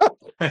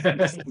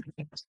 and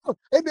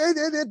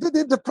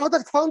the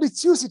product found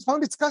its use. It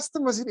found its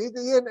customers.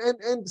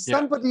 And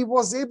somebody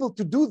was able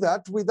to do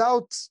that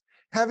without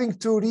having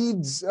to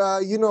read,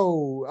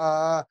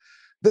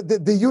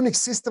 the Unix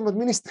system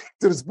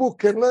administrator's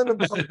book and learn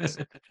about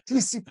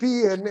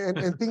TCP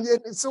and things.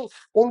 And so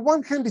on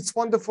one hand, it's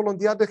wonderful. On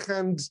the other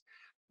hand,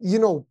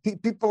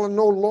 people are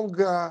no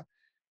longer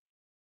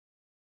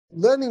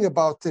learning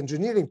about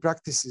engineering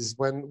practices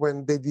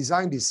when they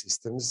design these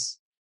systems.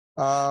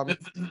 And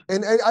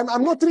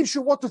I'm not really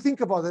sure what to think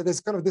about it.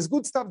 There's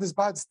good stuff, there's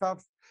bad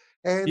stuff.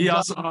 And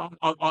yeah,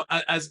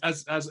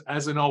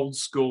 as an old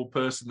school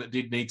person that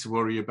did need to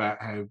worry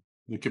about how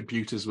the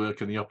computers work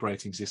and the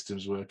operating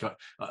systems work,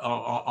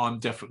 I'm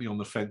definitely on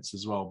the fence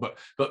as well. But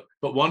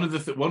one of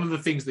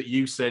the things that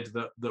you said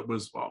that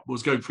was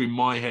going through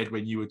my head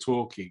when you were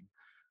talking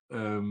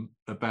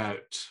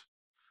about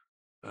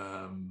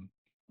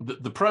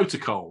the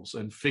protocols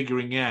and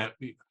figuring out,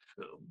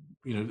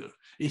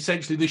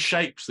 essentially the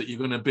shapes that you're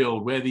going to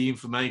build, where the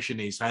information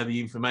is, how the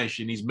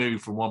information is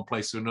moved from one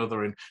place to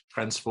another and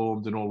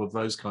transformed, and all of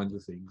those kinds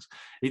of things.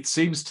 It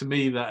seems to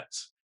me that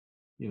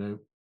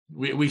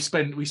we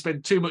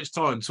spend too much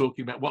time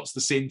talking about what's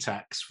the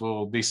syntax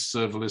for this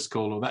serverless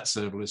call or that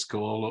serverless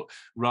call,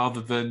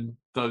 rather than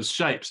those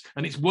shapes.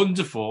 And it's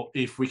wonderful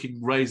if we can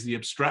raise the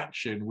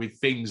abstraction with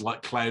things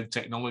like cloud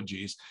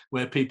technologies,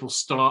 where people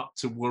start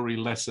to worry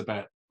less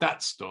about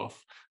that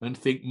stuff and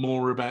think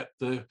more about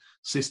the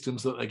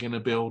systems that they're going to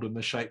build and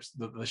the shapes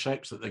that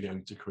they're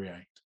going to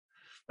create.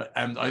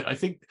 And I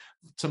think,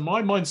 to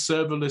my mind,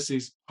 serverless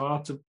is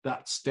part of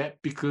that step,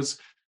 because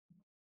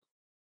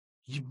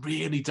you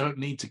really don't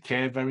need to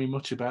care very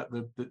much about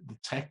the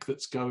tech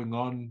that's going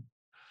on.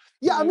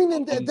 Yeah, I mean,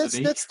 and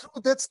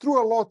that's true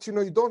a lot.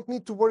 You don't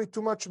need to worry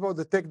too much about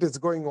the tech that's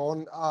going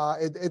on.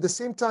 At the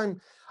same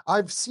time,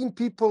 I've seen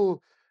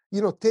people,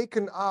 take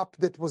an app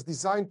that was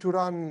designed to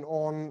run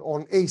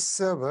on a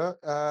server,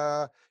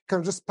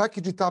 kind of just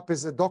package it up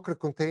as a Docker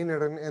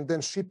container and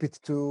then ship it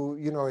to,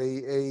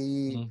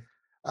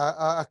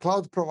 a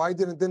cloud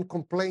provider, and then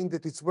complain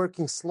that it's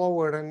working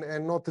slower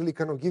and not really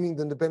kind of giving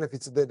them the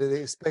benefits that they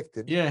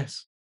expected.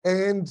 Yes.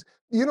 And,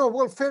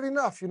 well, fair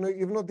enough.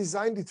 You've not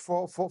designed it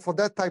for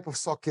that type of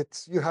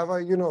socket. You have a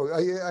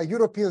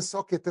European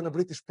socket and a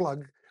British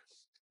plug.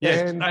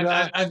 Yeah, and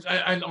I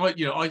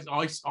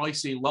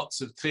see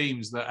lots of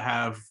teams that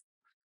have,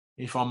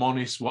 if I'm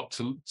honest, what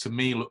to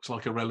me looks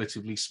like a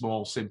relatively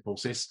small, simple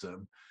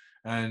system,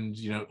 and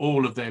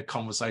all of their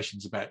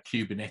conversations about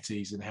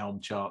Kubernetes and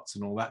Helm charts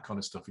and all that kind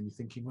of stuff, and you're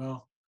thinking,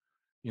 well,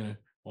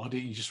 why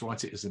don't you just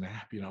write it as an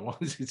app?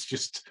 It's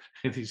just,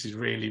 this is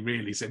really,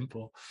 really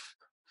simple.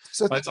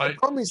 So I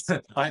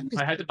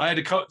had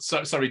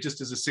sorry,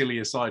 just as a silly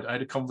aside, I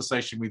had a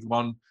conversation with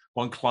one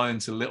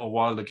client a little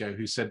while ago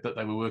who said that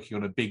they were working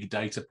on a big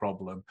data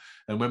problem,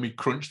 and when we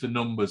crunched the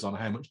numbers on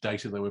how much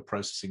data they were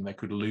processing, they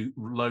could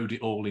load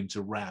it all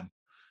into RAM.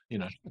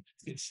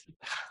 It's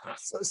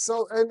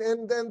so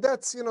and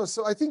that's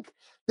so I think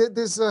that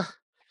there's a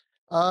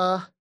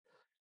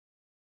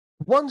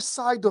one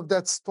side of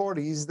that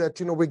story is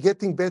that we're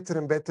getting better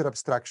and better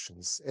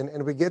abstractions,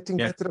 and we're getting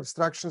better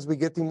abstractions, we're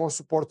getting more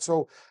support.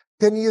 So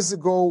 10 years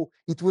ago,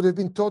 it would have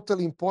been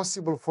totally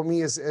impossible for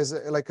me as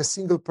a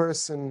single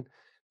person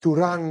to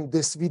run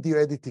this video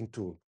editing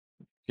tool.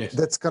 Yes.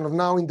 That's kind of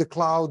now in the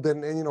cloud,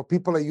 and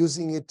people are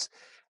using it.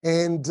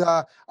 And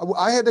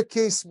I had a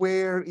case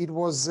where it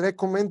was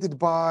recommended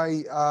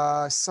by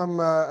a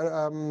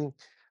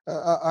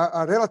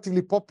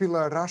relatively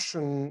popular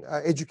Russian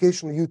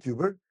educational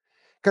YouTuber.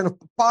 Kind of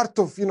part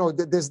of,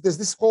 there's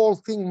this whole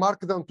thing,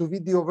 markdown to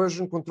video,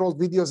 version controlled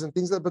videos and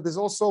things like that, but there's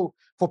also,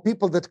 for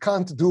people that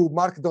can't do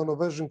markdown or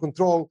version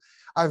control,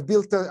 I've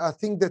built a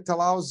thing that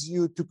allows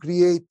you to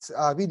create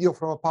a video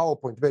from a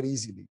PowerPoint very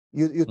easily.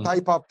 You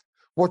type up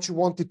what you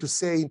wanted to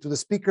say into the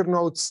speaker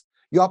notes,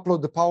 you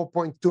upload the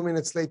PowerPoint, 2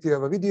 minutes later you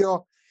have a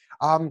video.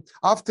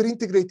 After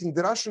integrating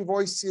the Russian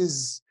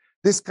voices,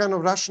 this kind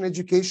of Russian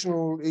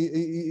educational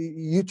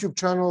YouTube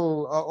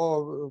channel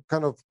or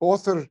kind of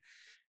author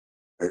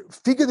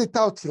figured it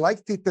out, he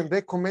liked it and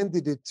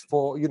recommended it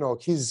for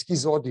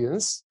his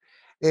audience.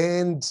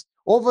 And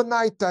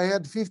overnight I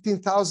had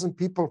 15,000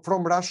 people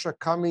from Russia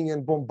coming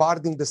and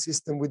bombarding the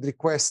system with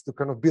requests to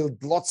kind of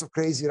build lots of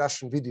crazy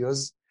Russian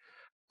videos.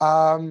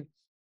 kind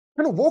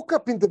of woke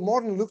up in the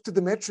morning, looked at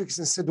the metrics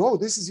and said, oh,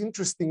 this is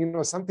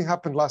interesting. Something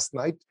happened last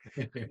night.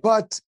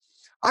 But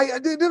I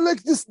did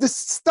like this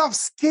stuff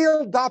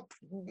scaled up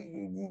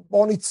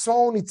on its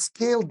own. It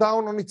scaled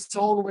down on its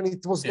own when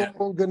it was no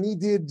longer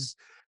needed.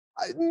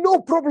 No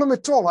problem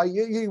at all.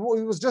 It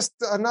was just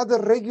another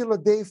regular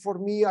day for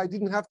me. I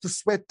didn't have to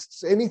sweat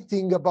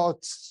anything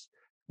about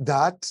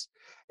that.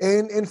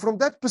 And from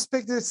that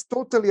perspective, it's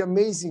totally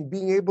amazing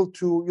being able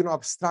to,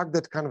 abstract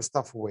that kind of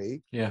stuff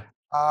away. Yeah.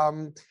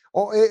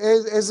 Or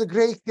as a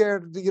gray hair,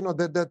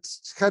 that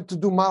had to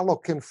do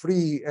malloc and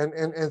free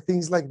and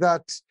things like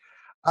that.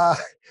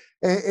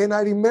 And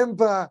I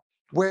remember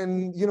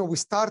when, we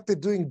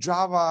started doing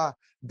Java,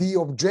 the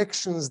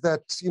objections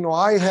that,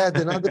 I had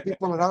and other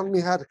people around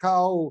me had,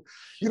 how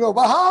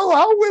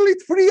will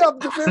it free up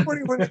the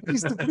memory when it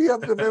needs to free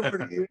up the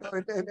memory?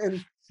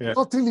 And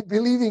not really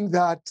believing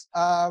that.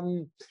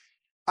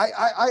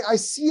 I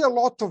see a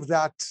lot of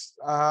that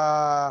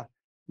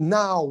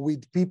now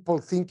with people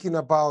thinking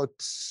about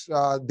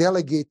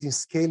delegating,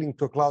 scaling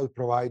to a cloud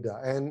provider.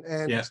 And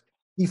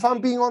if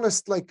I'm being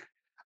honest, like,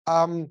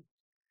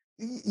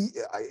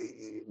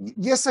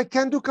 yes, I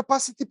can do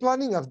capacity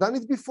planning. I've done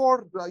it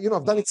before.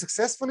 I've done it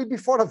successfully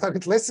before. I've done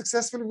it less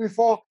successfully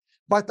before.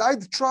 But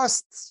I'd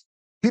trust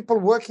people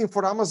working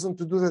for Amazon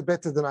to do that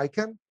better than I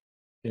can.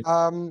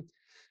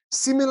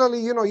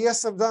 Similarly,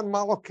 yes, I've done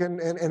malloc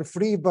and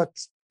free, but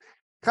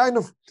kind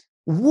of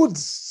would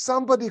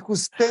somebody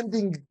who's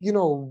spending,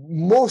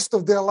 most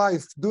of their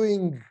life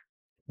doing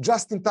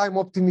just-in-time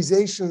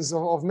optimizations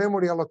of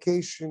memory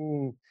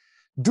allocation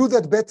do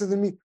that better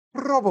than me?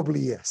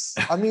 Probably yes.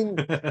 I mean,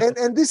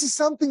 and this is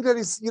something that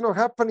is,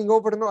 happening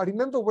over and over. I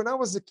remember when I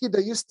was a kid, I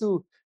used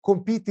to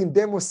compete in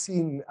demo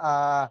scene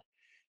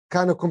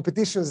kind of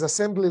competitions,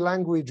 assembly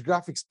language,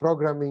 graphics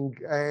programming,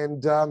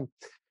 and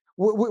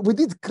we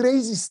did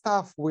crazy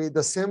stuff with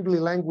assembly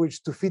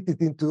language to fit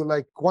it into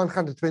like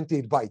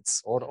 128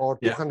 bytes or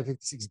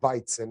 256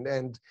 bytes,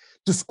 and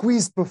to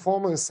squeeze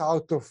performance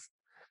out of,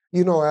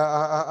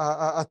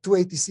 a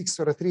 286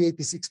 or a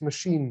 386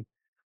 machine.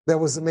 That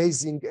was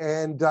amazing.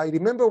 And I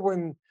remember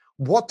when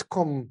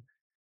Whatcom,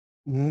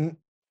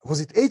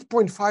 was it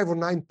 8.5 or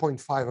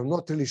 9.5? I'm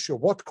not really sure.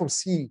 Whatcom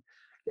C,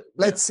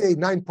 let's say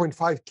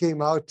 9.5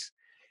 came out,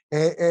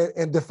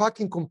 and the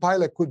fucking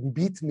compiler couldn't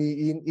beat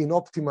me in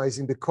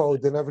optimizing the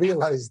code. And I've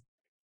realized,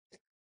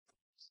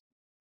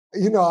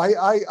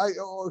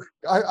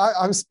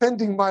 I'm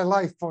spending my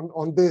life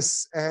on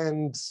this,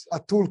 and a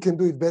tool can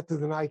do it better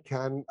than I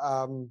can.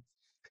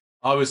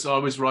 I was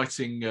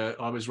writing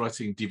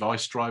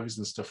device drivers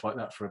and stuff like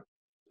that for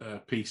a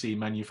PC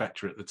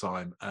manufacturer at the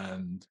time,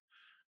 and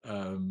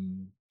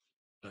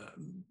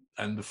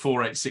the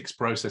 486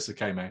 processor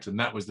came out, and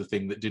that was the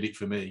thing that did it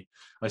for me.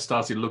 I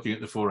started looking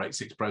at the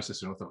 486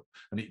 processor, and I thought,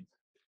 and it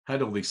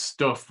had all this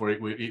stuff where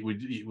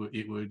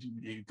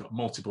it got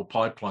multiple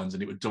pipelines,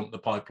 and it would dump the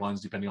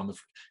pipelines depending on the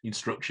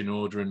instruction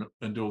order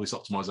and do all this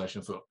optimization.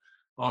 I thought,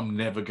 I'm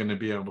never going to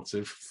be able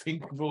to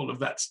think of all of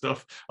that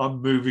stuff. I'm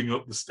moving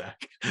up the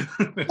stack.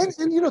 and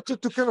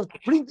to kind of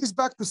bring this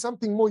back to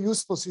something more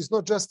useful, so it's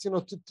not just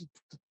two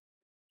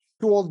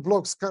old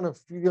blokes kind of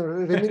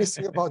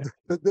reminiscing about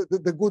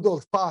the good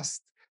old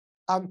past.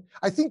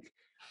 I think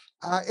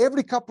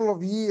every couple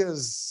of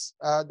years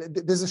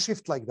there's a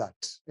shift like that,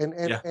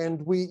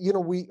 and we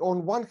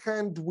on one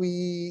hand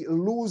we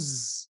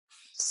lose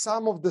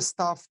some of the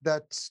stuff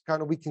that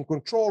kind of we can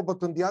control,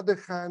 but on the other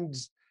hand,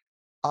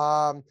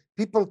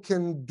 people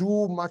can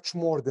do much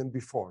more than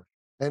before,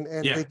 and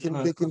they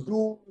can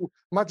do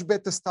much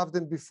better stuff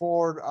than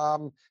before.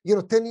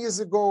 10 years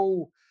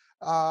ago,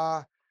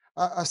 a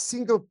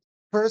single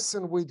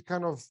person with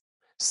kind of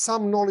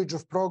some knowledge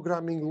of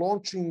programming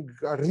launching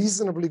a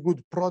reasonably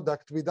good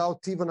product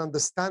without even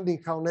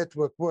understanding how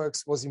network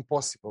works was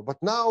impossible.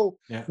 But now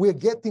we're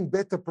getting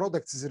better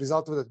products as a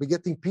result of that. We're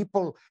getting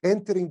people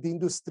entering the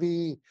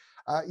industry.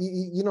 At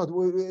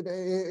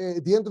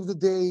the end of the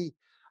day,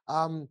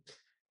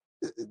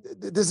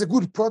 there's a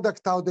good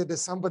product out there that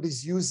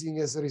somebody's using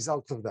as a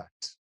result of that.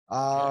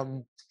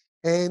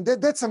 And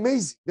that's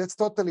amazing. That's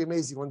totally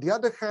amazing. On the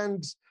other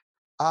hand,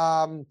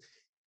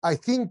 I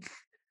think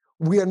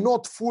we are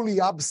not fully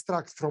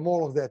abstract from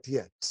all of that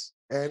yet.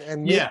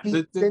 And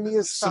maybe 10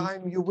 years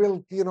time, you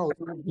will, be able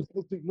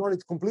to ignore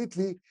it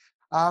completely.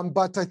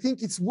 But I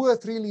think it's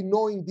worth really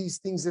knowing these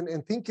things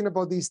and thinking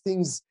about these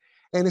things,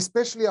 and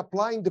especially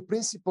applying the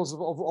principles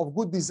of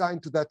good design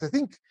to that. I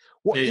think,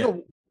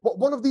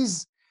 one of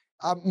these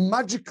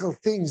magical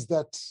things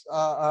that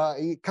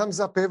it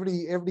comes up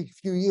every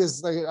few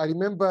years. I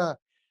remember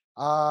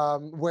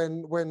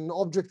when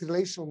object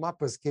relational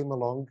mappers came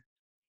along,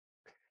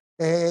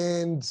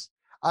 and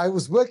I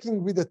was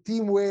working with a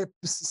team where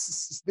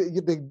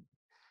the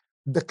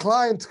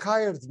client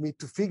hired me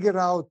to figure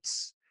out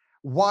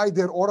why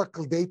their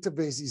Oracle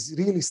database is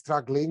really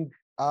struggling.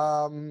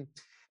 And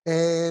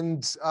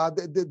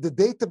the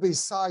database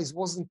size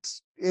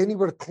wasn't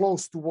anywhere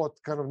close to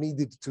what kind of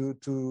needed to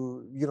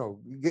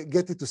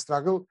get it to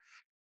struggle.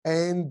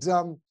 And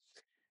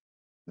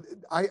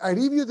I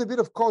reviewed a bit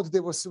of code. They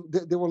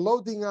were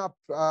loading up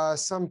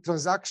some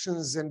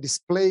transactions and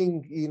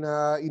displaying in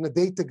a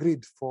data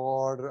grid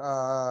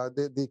for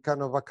the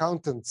kind of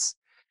accountants,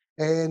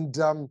 and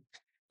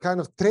kind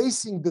of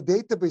tracing the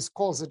database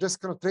calls. I just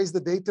kind of traced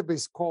the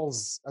database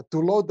calls to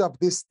load up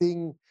this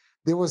thing.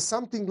 There was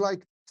something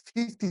like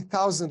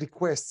 50,000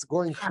 requests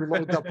going to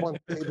load up one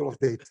table of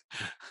data.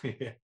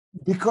 Yeah.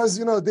 Because,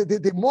 you know,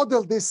 they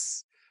modeled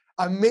this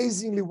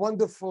amazingly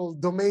wonderful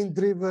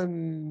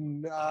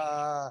domain-driven,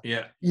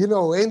 you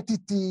know,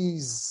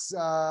 entities,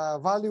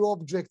 value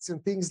objects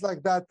and things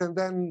like that. And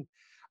then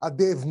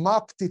they've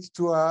mapped it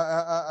to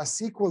a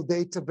SQL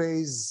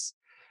database,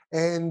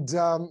 and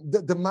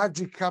the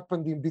magic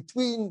happened in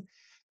between.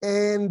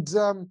 And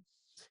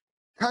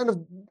kind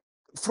of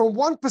from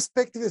one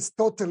perspective, it's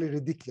totally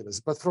ridiculous.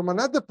 But from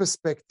another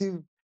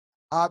perspective,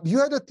 you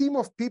had a team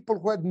of people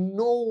who had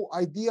no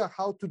idea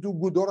how to do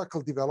good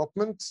Oracle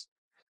development,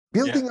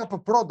 building up a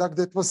product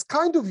that was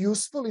kind of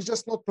useful, it's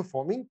just not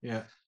performing.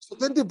 Yeah. So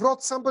then they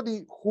brought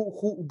somebody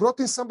who brought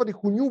in somebody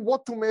who knew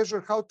what to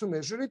measure, how to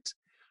measure it.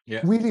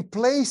 Yeah. We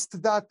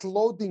replaced that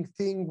loading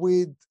thing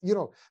with, you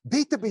know,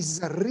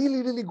 databases are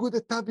really, really good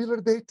at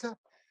tabular data.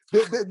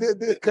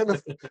 They kind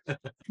of,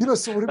 you know,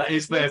 so that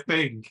is their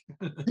thing.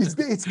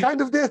 It's kind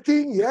of their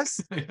thing,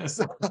 yes. Yeah.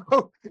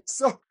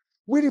 So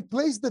we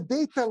replaced the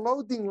data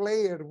loading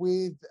layer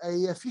with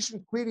a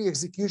efficient query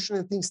execution,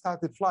 and things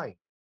started flying.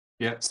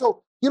 Yeah.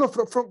 So, you know,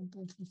 from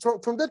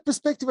that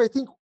perspective, I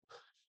think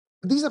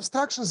these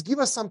abstractions give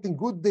us something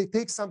good. They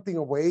take something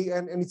away,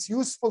 and it's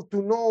useful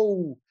to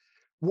know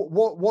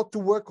what to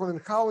work on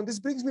and how. And this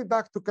brings me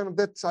back to kind of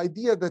that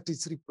idea that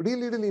it's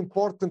really, really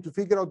important to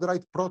figure out the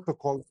right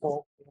protocol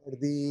for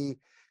the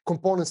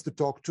components to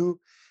talk to.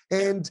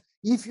 And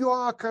if you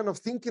are kind of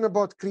thinking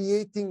about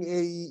creating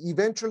a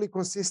eventually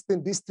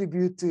consistent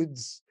distributed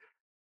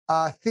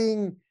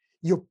thing,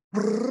 you're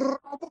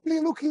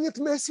probably looking at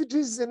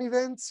messages and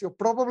events. You're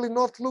probably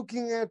not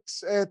looking at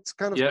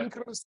kind of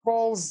synchronous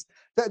calls.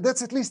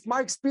 That's at least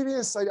my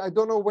experience. I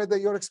don't know whether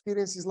your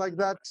experience is like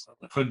that.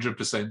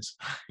 100%.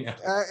 Yeah.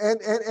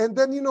 And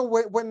then, you know,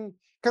 when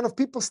kind of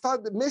people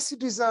start, the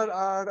messages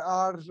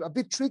are a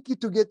bit tricky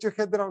to get your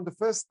head around the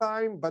first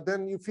time, but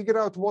then you figure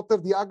out what are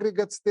the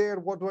aggregates there?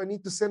 What do I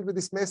need to send with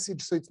this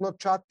message so it's not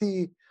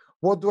chatty?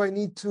 What do I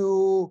need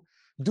to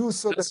do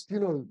so that, you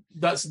know,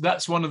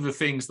 that's one of the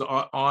things that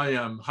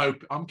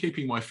I'm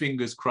keeping my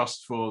fingers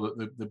crossed for,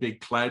 that the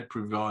big cloud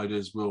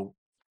providers will,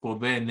 for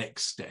their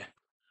next step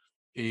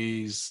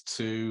is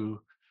to,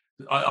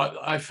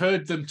 I've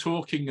heard them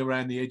talking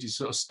around the edges,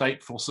 sort of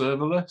stateful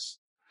serverless,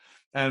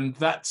 and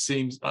that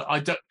seems,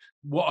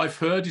 what I've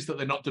heard is that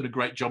they're not done a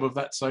great job of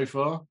that so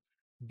far,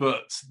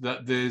 but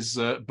that there's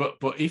but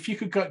if you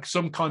could get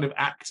some kind of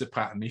actor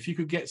pattern, if you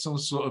could get some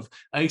sort of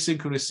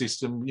asynchronous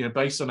system, you know,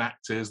 based on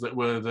actors that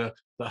were the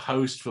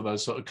host for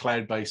those sort of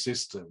cloud-based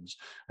systems,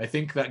 I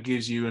think that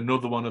gives you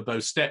another one of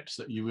those steps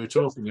that you were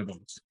talking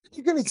about.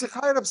 Again, it's a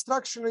higher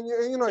abstraction, and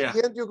you know, at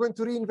the end you're going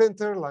to reinvent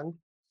Erlang.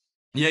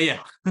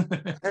 Yeah.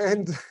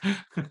 And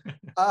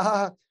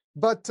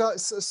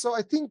so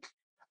I think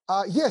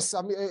yes,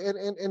 I mean,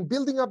 and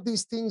building up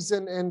these things,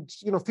 and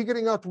you know,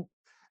 figuring out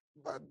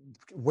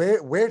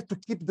where to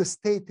keep the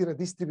state in a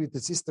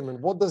distributed system,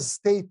 and what does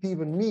state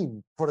even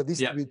mean for a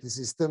distributed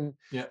system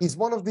is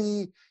one of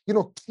the, you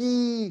know,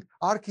 key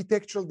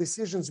architectural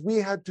decisions we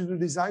had to do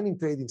designing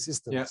trading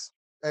systems.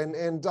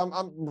 And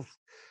I'm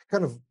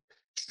kind of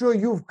sure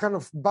you've kind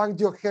of banged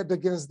your head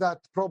against that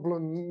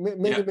problem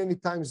many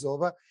times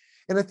over.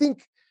 And I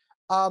think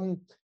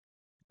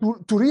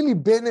to really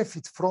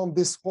benefit from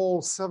this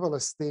whole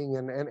serverless thing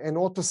and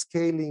auto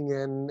scaling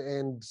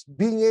and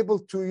being able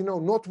to, you know,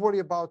 not worry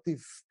about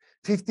if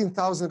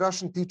 15,000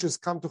 Russian teachers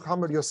come to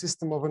hammer your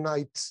system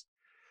overnight.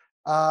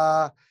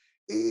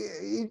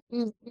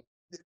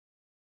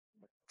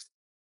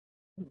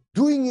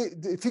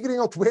 Figuring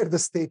out where the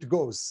state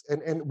goes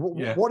and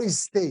what is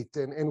state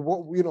and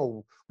what, you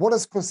know, what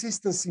does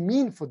consistency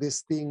mean for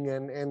this thing,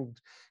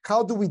 and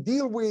how do we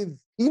deal with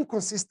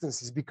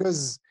inconsistencies,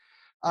 because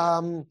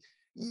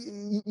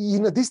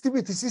in a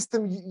distributed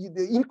system,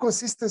 the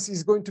inconsistency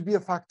is going to be a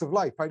fact of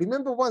life. I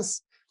remember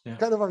once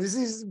kind of this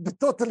is a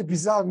totally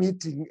bizarre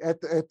meeting at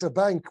a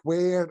bank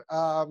where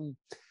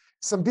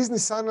some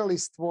business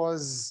analyst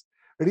was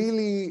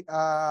really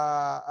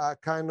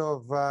kind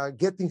of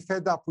getting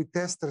fed up with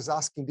testers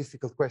asking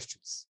difficult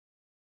questions.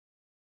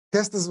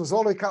 Testers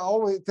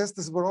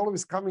were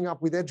always coming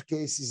up with edge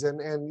cases,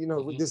 and you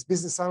know, this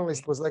business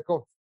analyst was like,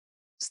 "Oh,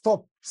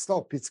 stop!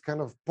 It's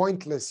kind of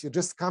pointless. You're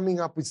just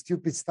coming up with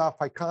stupid stuff.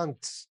 I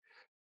can't,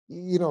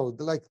 you know,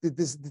 like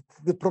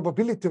the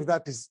probability of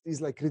that is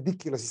like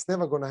ridiculous. It's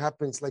never going to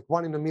happen. It's like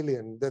 1 in a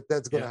million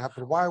that's going to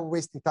happen. Why are we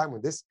wasting time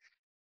on this?"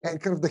 And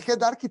kind of the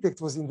head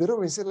architect was in the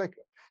room and said like,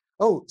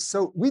 "Oh,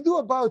 so we do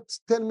about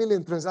 10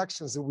 million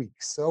transactions a week.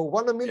 So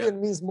 1 a million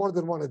means more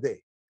than 1 a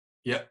day."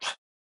 Yeah.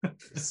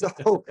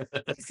 So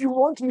if you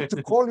want me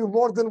to call you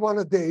more than 1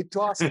 a day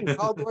to ask me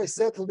how do I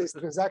settle this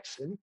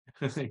transaction,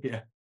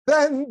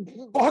 then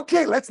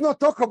okay, let's not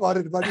talk about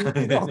it. But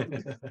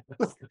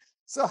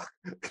so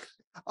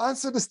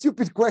answer the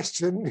stupid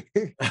question.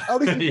 How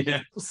do you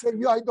say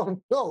I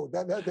don't know?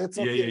 That's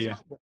okay. Yeah.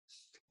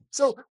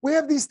 So we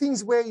have these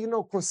things where,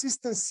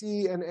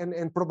 consistency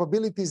and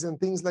probabilities and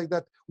things like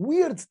that.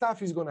 Weird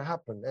stuff is going to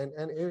happen.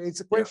 And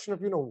it's a question of,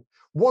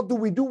 what do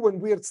we do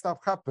when weird stuff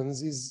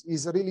happens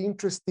is a really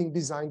interesting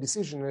design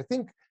decision. And I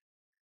think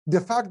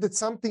the fact that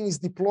something is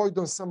deployed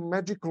on some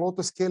magical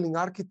auto-scaling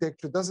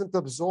architecture doesn't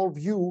absolve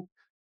you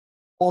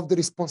of the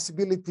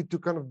responsibility to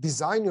kind of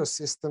design your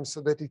system so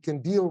that it can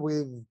deal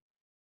with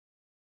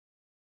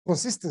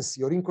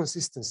consistency or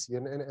inconsistency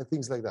and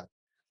things like that.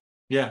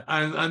 Yeah,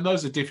 and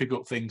those are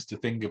difficult things to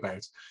think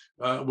about.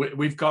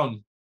 We've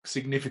gone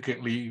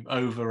significantly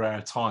over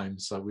our time,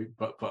 so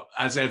but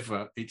as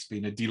ever, it's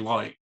been a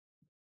delight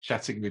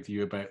chatting with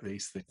you about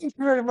these things. Thank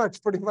you very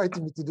much for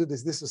inviting me to do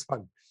this. This was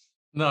fun.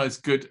 No, it's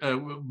good.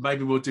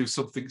 Maybe we'll do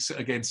something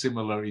again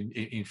similar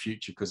in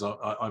future, because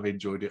I've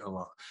enjoyed it a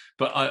lot.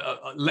 But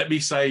let me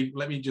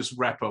just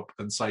wrap up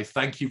and say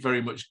thank you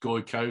very much,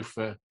 Gojko,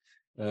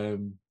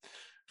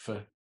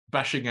 for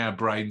bashing our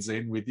brains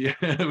in with you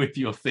with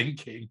your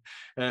thinking.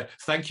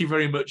 Thank you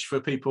very much for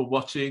people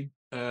watching.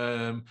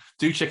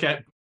 Do check out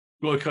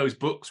Gojko's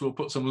books. We'll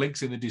put some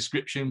links in the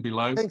description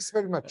below. Thanks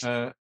very much.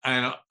 And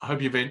I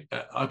hope you've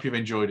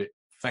enjoyed it.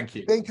 Thank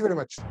you. Thank you very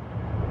much.